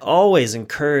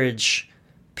encourage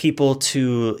people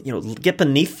to, get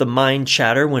beneath the mind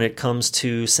chatter when it comes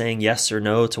to saying yes or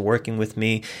no to working with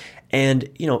me. And,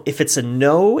 if it's a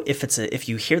no, if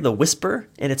you hear the whisper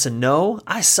and it's a no,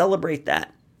 I celebrate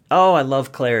that. Oh, I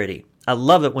love clarity. I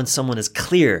love it when someone is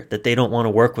clear that they don't want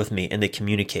to work with me and they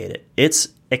communicate it. It's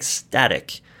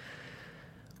ecstatic.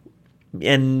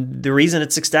 And the reason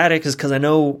it's ecstatic is because I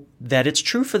know that it's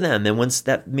true for them. And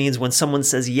that means when someone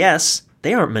says yes,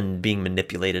 they aren't being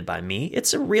manipulated by me.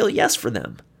 It's a real yes for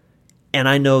them. And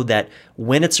I know that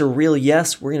when it's a real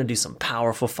yes, we're going to do some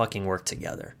powerful fucking work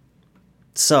together.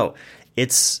 So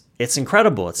it's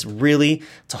incredible. It's really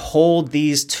to hold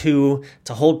these two,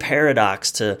 to hold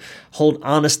paradox, to hold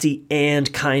honesty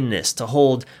and kindness, to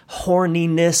hold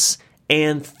horniness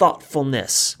and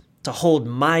thoughtfulness, to hold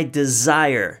my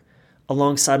desire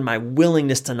alongside my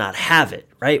willingness to not have it,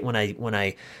 right? When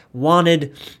I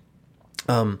wanted,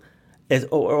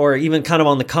 or even kind of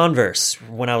on the converse,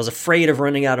 when I was afraid of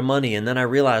running out of money, and then I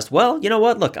realized, well, you know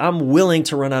what? Look, I'm willing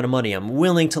to run out of money. I'm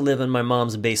willing to live in my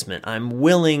mom's basement. I'm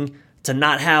willing to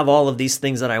not have all of these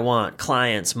things that I want,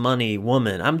 clients, money,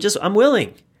 woman. I'm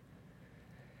willing.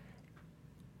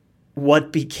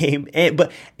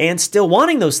 And still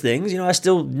wanting those things, I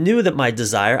still knew that my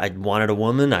desire, I wanted a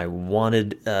woman, I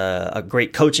wanted a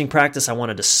great coaching practice, I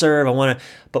wanted to serve,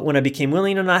 but when I became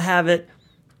willing to not have it,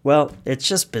 well, it's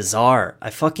just bizarre. I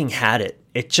fucking had it.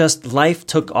 Life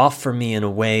took off for me in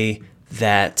a way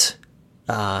that,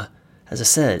 as I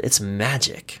said, it's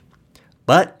magic.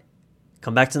 But,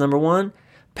 come back to number one,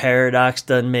 paradox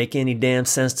doesn't make any damn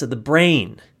sense to the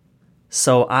brain.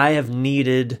 So I have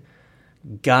needed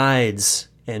guides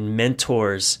and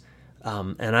mentors,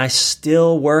 and I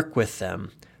still work with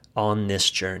them on this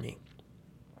journey.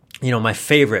 My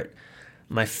favorite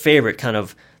kind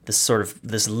of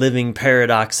this living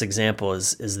paradox example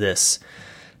is this,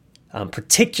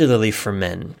 particularly for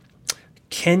men.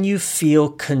 Can you feel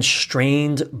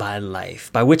constrained by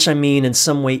life? By which I mean in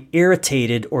some way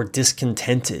irritated or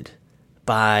discontented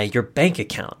by your bank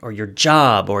account or your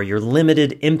job or your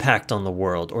limited impact on the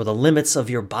world or the limits of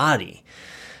your body,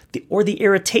 or the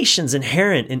irritations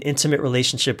inherent in intimate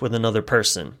relationship with another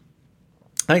person.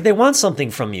 Like they want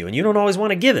something from you and you don't always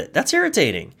want to give it. That's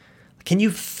irritating. Can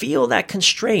you feel that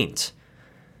constraint?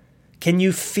 Can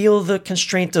you feel the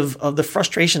constraint of the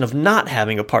frustration of not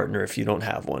having a partner if you don't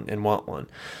have one and want one?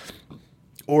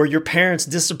 Or your parents'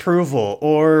 disapproval,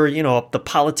 or, the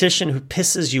politician who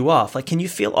pisses you off. Like, can you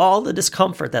feel all the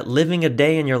discomfort that living a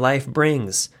day in your life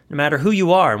brings, no matter who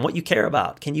you are and what you care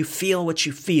about? Can you feel what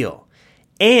you feel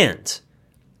and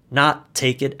not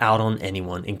take it out on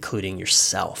anyone, including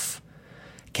yourself?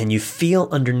 Can you feel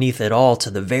underneath it all to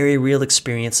the very real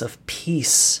experience of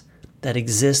peace that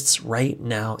exists right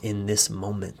now in this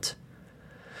moment?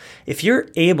 If you're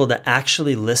able to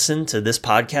actually listen to this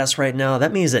podcast right now,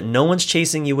 that means that no one's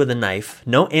chasing you with a knife,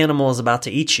 no animal is about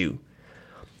to eat you.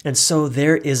 And so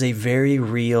there is a very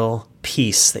real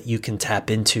peace that you can tap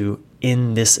into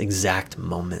in this exact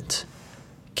moment.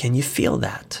 Can you feel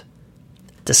that?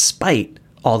 Despite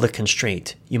all the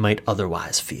constraint you might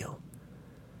otherwise feel.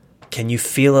 Can you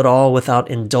feel it all without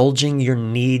indulging your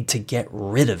need to get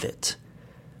rid of it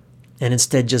and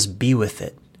instead just be with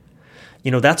it?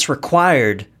 That's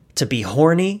required to be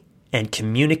horny and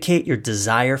communicate your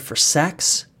desire for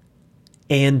sex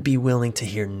and be willing to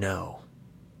hear no.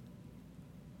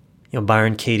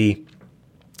 Byron Katie,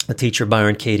 the teacher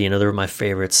Byron Katie, another of my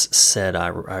favorites, said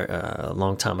a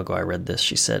long time ago, I read this.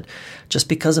 She said, just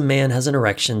because a man has an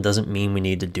erection doesn't mean we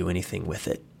need to do anything with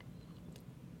it.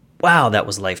 Wow, that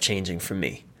was life-changing for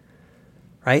me,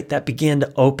 right? That began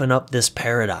to open up this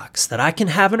paradox that I can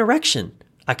have an erection.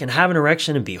 I can have an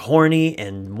erection and be horny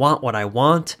and want what I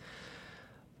want,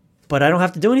 but I don't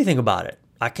have to do anything about it.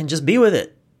 I can just be with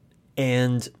it.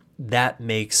 And that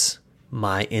makes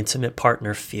my intimate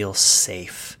partner feel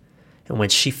safe. And when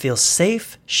she feels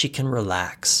safe, she can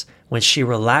relax. When she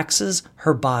relaxes,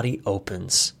 her body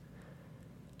opens.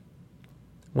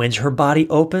 When her body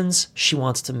opens, she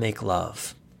wants to make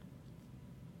love.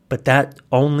 But that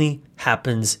only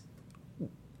happens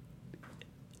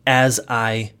as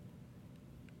I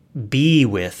be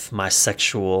with my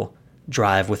sexual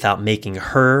drive without making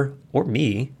her or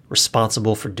me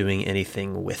responsible for doing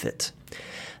anything with it.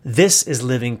 This is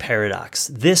living paradox.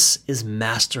 This is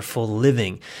masterful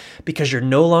living because you're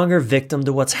no longer victim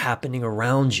to what's happening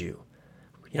around you.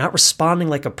 You're not responding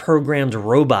like a programmed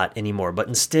robot anymore, but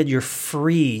instead you're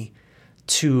free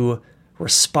to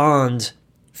respond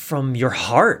from your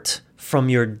heart, from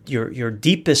your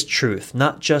deepest truth,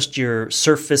 not just your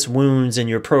surface wounds and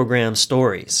your program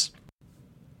stories.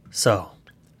 So,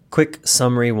 quick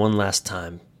summary one last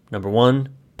time. Number one,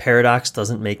 paradox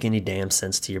doesn't make any damn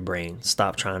sense to your brain.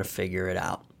 Stop trying to figure it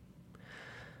out.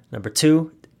 Number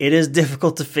two, it is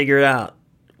difficult to figure it out.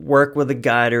 Work with a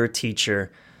guide or a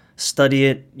teacher. Study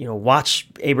it, watch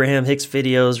Abraham Hicks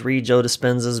videos, read Joe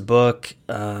Dispenza's book,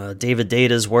 David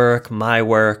Data's work, my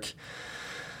work,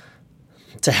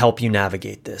 to help you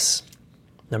navigate this.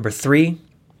 Number three,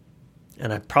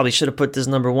 and I probably should have put this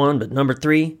number one, but number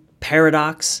three,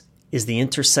 paradox is the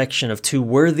intersection of two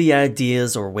worthy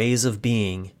ideas or ways of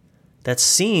being that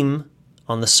seem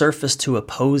on the surface to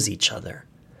oppose each other,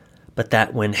 but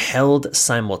that when held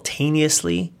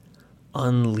simultaneously,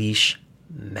 unleash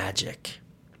magic.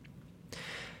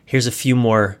 Here's a few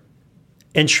more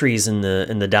entries in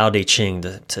the Tao Te Ching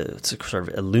to sort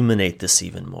of illuminate this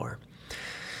even more.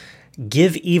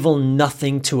 Give evil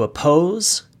nothing to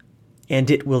oppose, and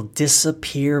it will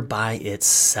disappear by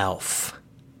itself.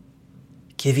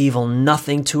 Give evil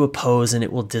nothing to oppose, and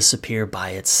it will disappear by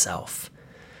itself.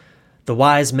 The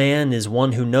wise man is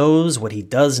one who knows what he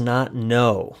does not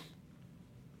know.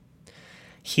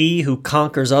 He who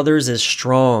conquers others is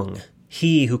strong.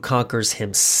 He who conquers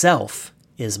himself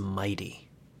is mighty.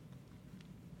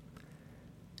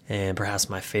 And perhaps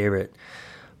my favorite,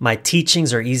 my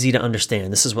teachings are easy to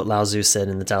understand. This is what Lao Tzu said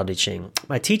in the Tao Te Ching.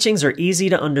 My teachings are easy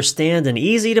to understand and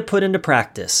easy to put into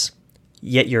practice,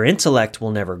 yet your intellect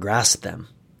will never grasp them.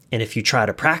 And if you try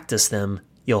to practice them,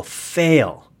 you'll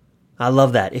fail. I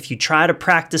love that. If you try to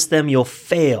practice them, you'll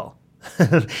fail.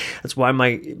 That's why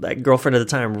my girlfriend at the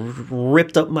time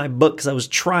ripped up my book because I was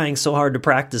trying so hard to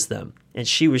practice them. And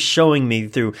she was showing me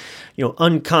through,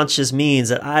 unconscious means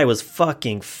that I was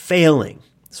fucking failing.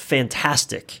 It's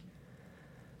fantastic.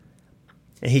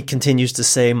 And he continues to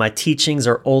say, my teachings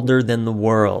are older than the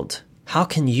world. How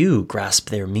can you grasp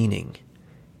their meaning?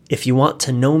 If you want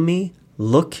to know me,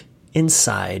 look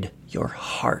inside your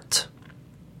heart.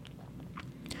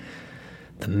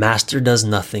 The master does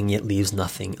nothing, yet leaves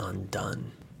nothing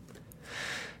undone.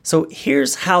 So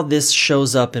here's how this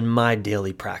shows up in my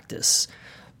daily practice.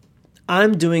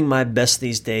 I'm doing my best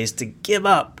these days to give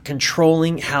up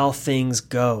controlling how things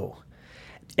go.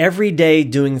 Every day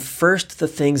doing first the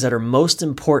things that are most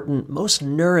important, most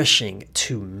nourishing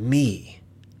to me.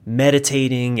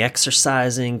 Meditating,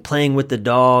 exercising, playing with the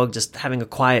dog, just having a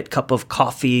quiet cup of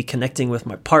coffee, connecting with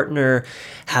my partner,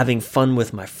 having fun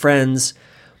with my friends.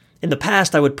 In the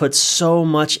past, I would put so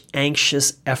much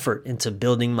anxious effort into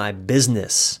building my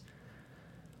business,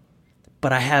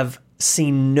 but I have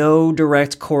seen no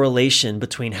direct correlation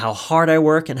between how hard I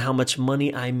work and how much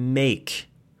money I make.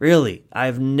 Really,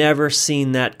 I've never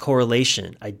seen that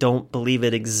correlation. I don't believe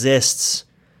it exists.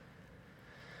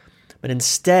 But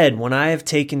instead, when I have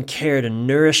taken care to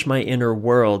nourish my inner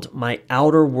world, my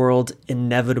outer world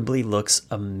inevitably looks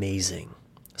amazing.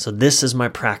 So this is my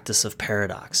practice of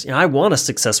paradox. I want a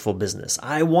successful business.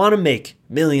 I want to make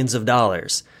millions of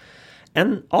dollars.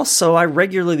 And also, I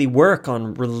regularly work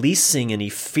on releasing any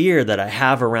fear that I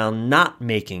have around not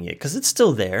making it, because it's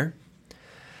still there.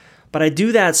 But I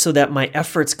do that so that my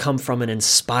efforts come from an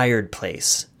inspired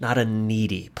place, not a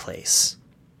needy place.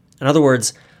 In other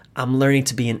words, I'm learning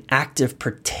to be an active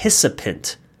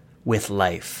participant with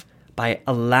life by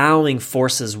allowing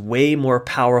forces way more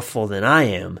powerful than I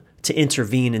am to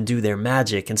intervene and do their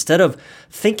magic, instead of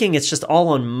thinking it's just all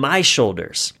on my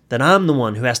shoulders, that I'm the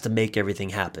one who has to make everything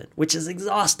happen, which is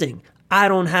exhausting. I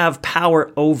don't have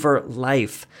power over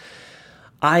life.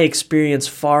 I experience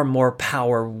far more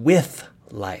power with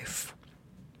life.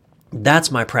 That's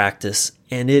my practice,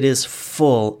 and it is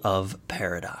full of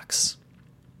paradox.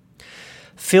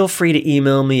 Feel free to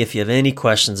email me if you have any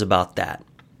questions about that.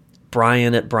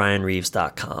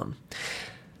 Brian@brianreeves.com.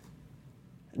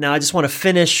 Now, I just want to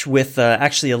finish with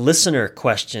actually a listener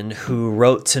question who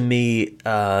wrote to me,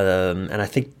 and I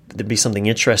think there'd be something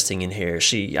interesting in here.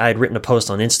 I had written a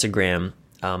post on Instagram,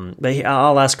 but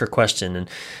I'll ask her question, and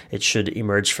it should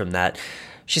emerge from that.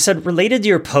 She said, related to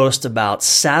your post about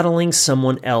saddling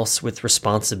someone else with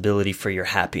responsibility for your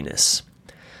happiness,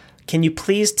 can you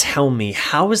please tell me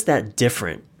how is that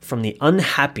different from the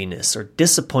unhappiness or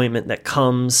disappointment that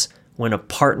comes when a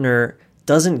partner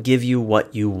doesn't give you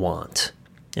what you want?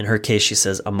 In her case, she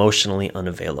says, emotionally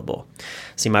unavailable.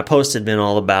 See, my post had been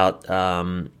all about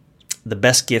the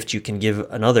best gift you can give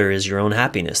another is your own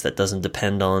happiness that doesn't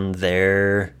depend on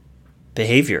their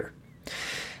behavior.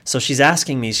 So she's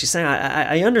asking me, she's saying,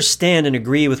 I understand and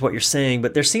agree with what you're saying,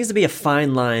 but there seems to be a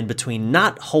fine line between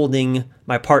not holding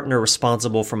my partner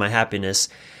responsible for my happiness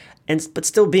but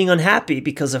still being unhappy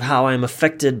because of how I'm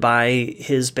affected by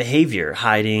his behavior,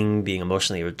 hiding, being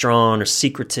emotionally withdrawn or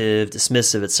secretive,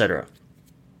 dismissive, etc.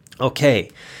 Okay,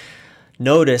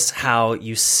 notice how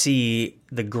you see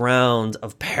the ground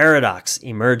of paradox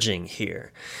emerging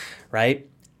here, right?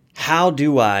 How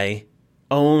do I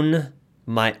own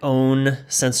my own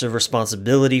sense of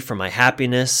responsibility for my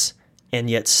happiness, and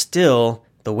yet still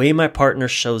the way my partner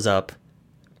shows up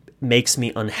makes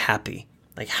me unhappy?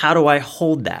 Like, how do I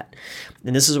hold that?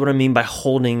 And this is what I mean by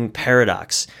holding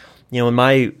paradox. In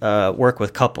my work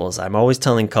with couples, I'm always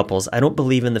telling couples, I don't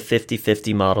believe in the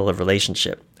 50-50 model of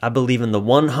relationship. I believe in the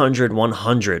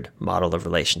 100-100 model of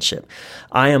relationship.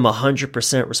 I am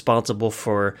 100% responsible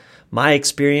for my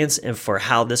experience and for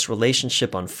how this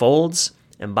relationship unfolds.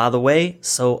 And by the way,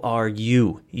 so are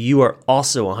you. You are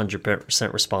also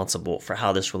 100% responsible for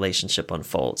how this relationship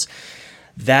unfolds.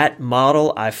 That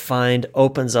model, I find,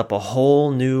 opens up a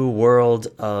whole new world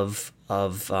of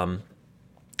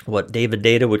what David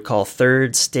Deida would call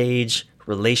third stage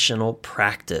relational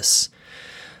practice.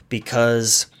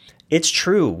 Because it's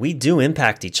true, we do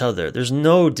impact each other. There's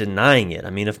no denying it. I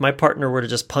mean, if my partner were to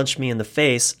just punch me in the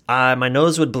face, my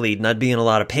nose would bleed and I'd be in a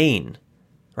lot of pain,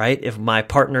 right? If my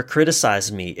partner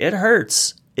criticized me, it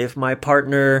hurts. If my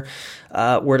partner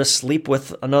were to sleep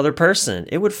with another person,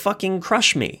 it would fucking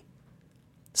crush me.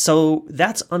 So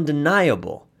that's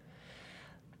undeniable.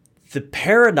 The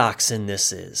paradox in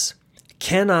this is,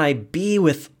 can I be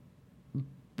with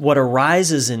what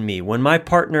arises in me when my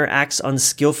partner acts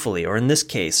unskillfully, or in this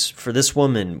case, for this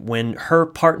woman, when her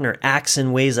partner acts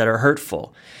in ways that are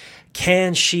hurtful?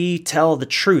 Can she tell the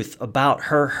truth about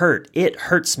her hurt? It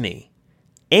hurts me.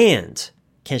 And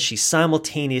can she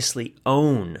simultaneously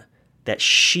own that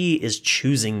she is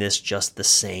choosing this just the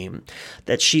same,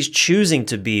 that she's choosing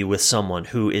to be with someone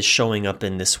who is showing up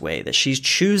in this way, that she's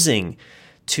choosing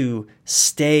to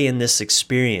stay in this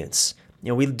experience.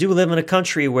 We do live in a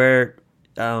country where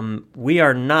we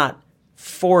are not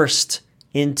forced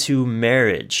into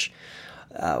marriage.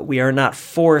 We are not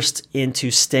forced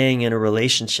into staying in a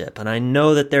relationship. And I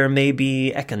know that there may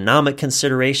be economic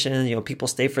considerations, people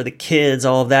stay for the kids,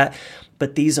 all of that,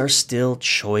 but these are still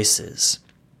choices.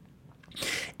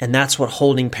 And that's what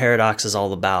Holding Paradox is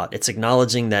all about. It's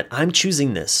acknowledging that I'm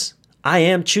choosing this. I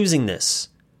am choosing this.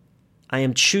 I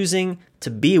am choosing to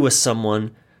be with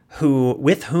someone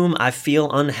with whom I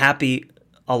feel unhappy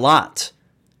a lot.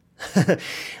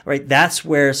 Right? That's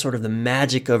where sort of the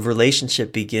magic of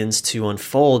relationship begins to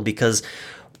unfold, because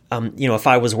if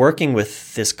I was working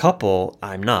with this couple,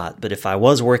 I'm not, but if I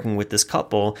was working with this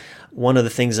couple, one of the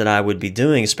things that I would be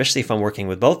doing, especially if I'm working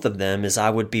with both of them, is I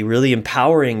would be really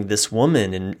empowering this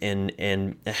woman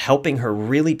and helping her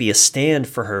really be a stand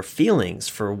for her feelings,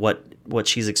 for what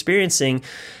she's experiencing,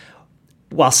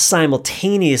 while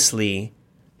simultaneously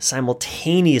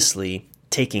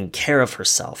taking care of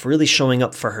herself, really showing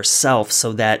up for herself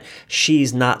so that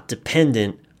she's not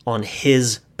dependent on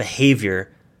his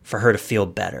behavior for her to feel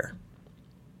better.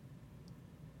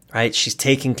 Right? She's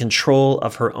taking control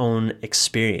of her own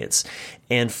experience.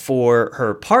 And for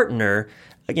her partner,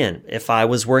 again, if I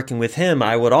was working with him,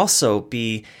 I would also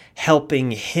be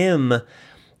helping him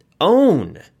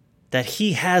own that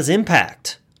he has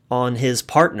impact on his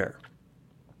partner.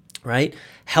 Right?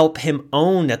 Help him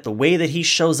own that the way that he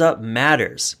shows up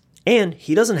matters. And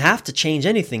he doesn't have to change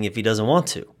anything if he doesn't want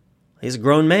to. He's a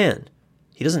grown man.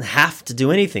 He doesn't have to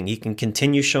do anything. He can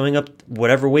continue showing up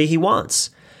whatever way he wants.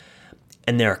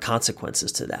 And there are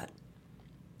consequences to that.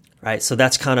 Right? So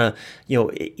that's kind of,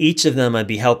 each of them, I'd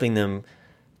be helping them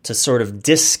to sort of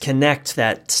disconnect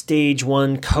that stage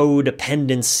one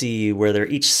codependency where they're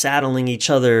each saddling each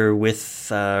other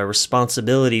with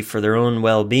responsibility for their own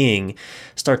well-being,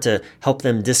 start to help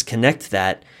them disconnect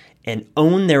that and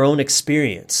own their own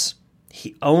experience.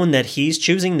 Own that he's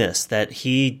choosing this, that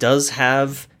he does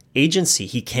have agency.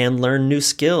 He can learn new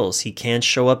skills. He can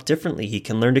show up differently. He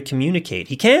can learn to communicate.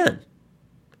 He can,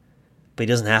 but he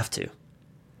doesn't have to.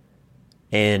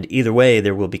 And either way,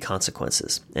 there will be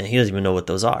consequences. And he doesn't even know what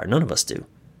those are. None of us do.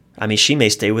 I mean, she may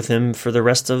stay with him for the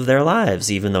rest of their lives,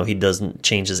 even though he doesn't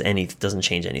change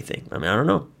anything. I mean, I don't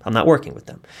know. I'm not working with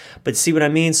them. But see what I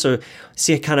mean? So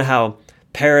see kind of how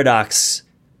paradox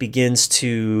begins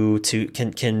can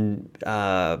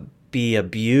be a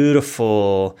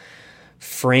beautiful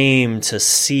frame to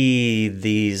see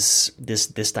this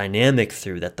dynamic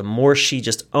through, that the more she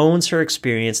just owns her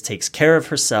experience, takes care of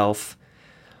herself,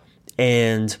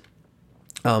 and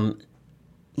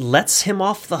lets him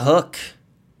off the hook.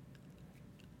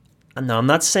 Now, I'm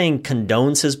not saying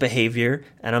condones his behavior,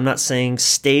 and I'm not saying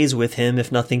stays with him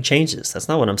if nothing changes. That's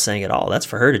not what I'm saying at all. That's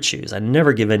for her to choose. I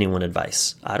never give anyone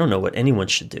advice. I don't know what anyone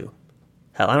should do.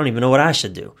 Hell, I don't even know what I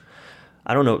should do.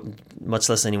 I don't know, much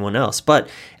less anyone else. But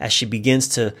as she begins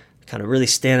to kind of really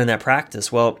stand in that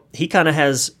practice, well, he kind of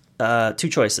has two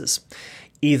choices.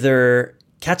 Either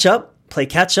play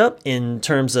catch up in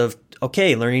terms of,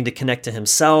 learning to connect to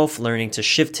himself, learning to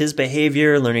shift his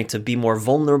behavior, learning to be more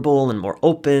vulnerable and more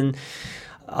open,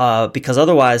 because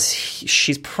otherwise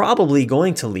she's probably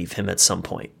going to leave him at some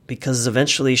point, because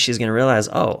eventually she's going to realize,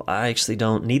 I actually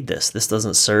don't need this. This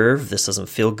doesn't serve. This doesn't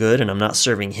feel good. And I'm not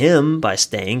serving him by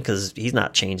staying because he's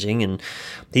not changing and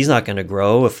he's not going to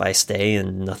grow if I stay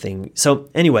and nothing. So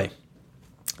anyway,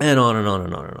 and on and on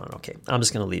and on and on. Okay, I'm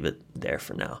just going to leave it there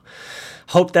for now.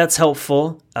 Hope that's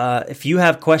helpful. If you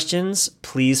have questions,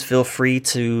 please feel free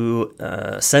to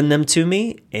send them to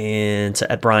me and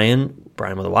at Brian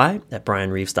with a Y, at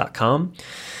brianreeves.com.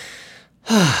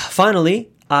 Finally,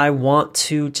 I want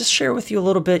to just share with you a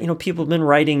little bit. People have been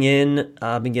writing in.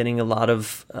 I've been getting a lot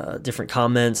of different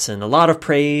comments and a lot of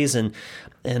praise. And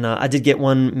I did get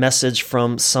one message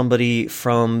from somebody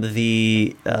from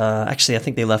the, actually, I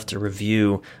think they left a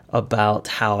review about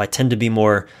how I tend to be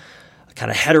more kind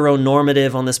of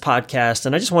heteronormative on this podcast.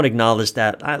 And I just want to acknowledge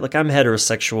that. I'm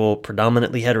heterosexual,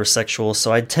 predominantly heterosexual,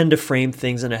 so I tend to frame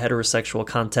things in a heterosexual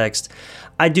context.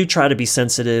 I do try to be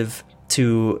sensitive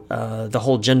to the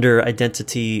whole gender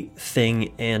identity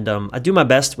thing, and I do my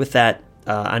best with that.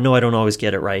 I know I don't always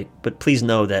get it right, but please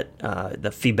know that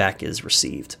the feedback is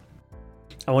received.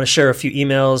 I want to share a few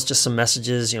emails, just some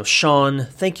messages. Sean,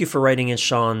 thank you for writing in,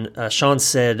 Sean. Sean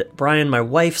said, Brian, my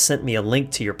wife sent me a link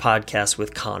to your podcast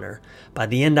with Connor. By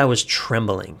the end, I was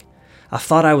trembling. I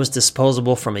thought I was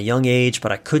disposable from a young age,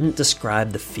 but I couldn't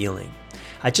describe the feeling.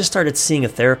 I just started seeing a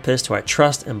therapist who I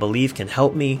trust and believe can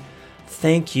help me.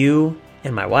 Thank you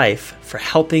and my wife for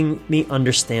helping me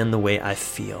understand the way I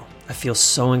feel. I feel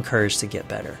so encouraged to get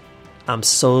better. I'm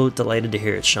so delighted to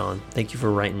hear it, Sean. Thank you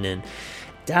for writing in.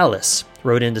 Dallas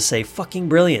wrote in to say, fucking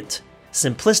brilliant.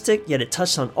 Simplistic, yet it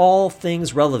touched on all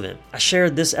things relevant. I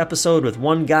shared this episode with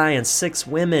one guy and 6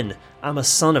 women. I'm a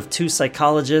son of 2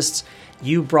 psychologists.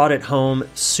 You brought it home.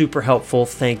 Super helpful.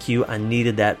 Thank you. I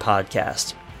needed that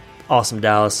podcast. Awesome,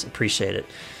 Dallas. Appreciate it.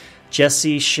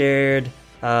 Jesse shared,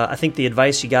 I think the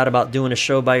advice you got about doing a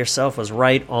show by yourself was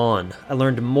right on. I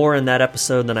learned more in that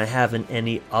episode than I have in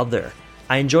any other.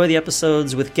 I enjoy the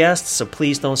episodes with guests, so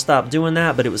please don't stop doing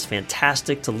that, but it was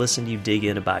fantastic to listen to you dig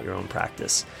in about your own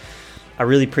practice. I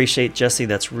really appreciate Jesse.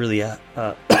 That's really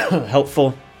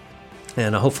helpful,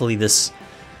 and hopefully this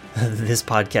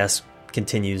podcast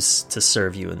continues to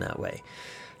serve you in that way.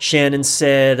 Shannon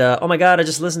said, oh my God, I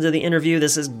just listened to the interview.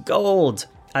 This is gold.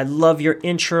 I love your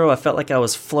intro. I felt like I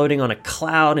was floating on a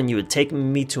cloud and you had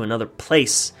taken me to another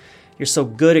place. You're so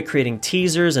good at creating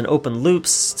teasers and open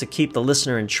loops to keep the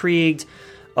listener intrigued.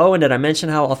 Oh, and did I mention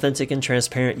how authentic and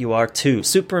transparent you are too?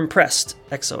 Super impressed.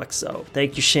 XOXO.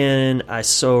 Thank you, Shannon. I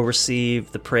so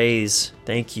receive the praise.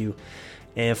 Thank you.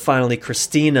 And finally,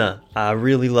 Christina, I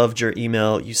really loved your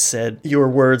email. You said, your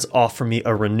words offer me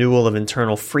a renewal of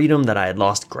internal freedom that I had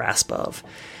lost grasp of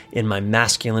in my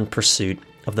masculine pursuit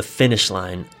of the finish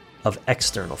line of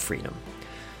external freedom.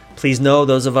 Please know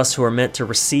those of us who are meant to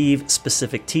receive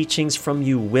specific teachings from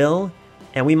you will,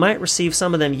 and we might receive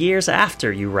some of them years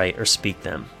after you write or speak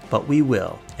them, but we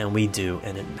will, and we do,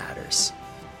 and it matters.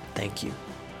 Thank you.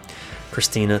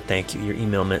 Christina, thank you. Your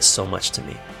email meant so much to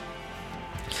me.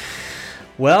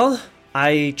 Well,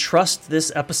 I trust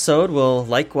this episode will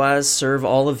likewise serve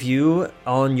all of you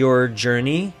on your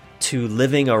journey to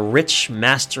living a rich,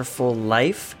 masterful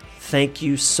life. Thank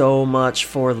you so much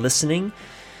for listening.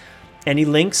 Any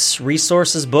links,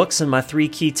 resources, books, and my 3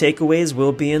 key takeaways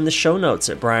will be in the show notes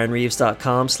at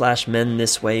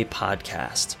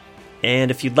brianreeves.com/menthiswaypodcast.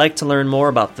 And if you'd like to learn more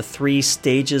about the 3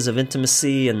 stages of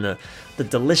intimacy and the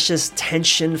delicious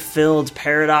tension-filled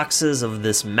paradoxes of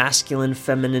this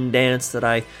masculine-feminine dance that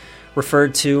I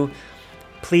referred to,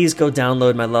 please go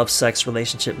download my Love, Sex,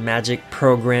 Relationship Magic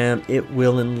program. It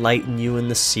will enlighten you in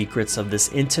the secrets of this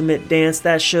intimate dance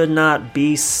that should not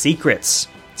be secrets.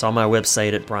 It's on my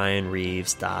website at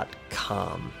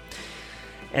brianreeves.com.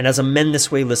 And as a Men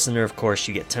This Way listener, of course,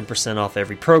 you get 10% off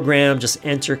every program. Just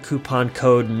enter coupon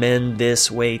code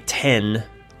MENTHISWAY10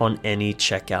 on any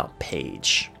checkout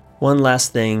page. One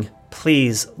last thing,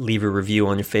 please leave a review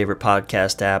on your favorite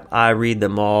podcast app. I read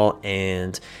them all,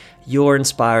 and your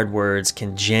inspired words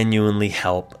can genuinely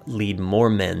help lead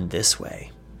more men this way.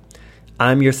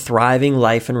 I'm your thriving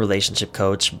life and relationship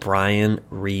coach, Brian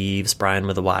Reeves, Brian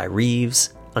with a Y,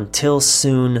 Reeves. Until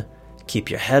soon, keep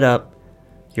your head up,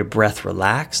 your breath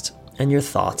relaxed, and your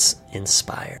thoughts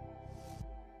inspired.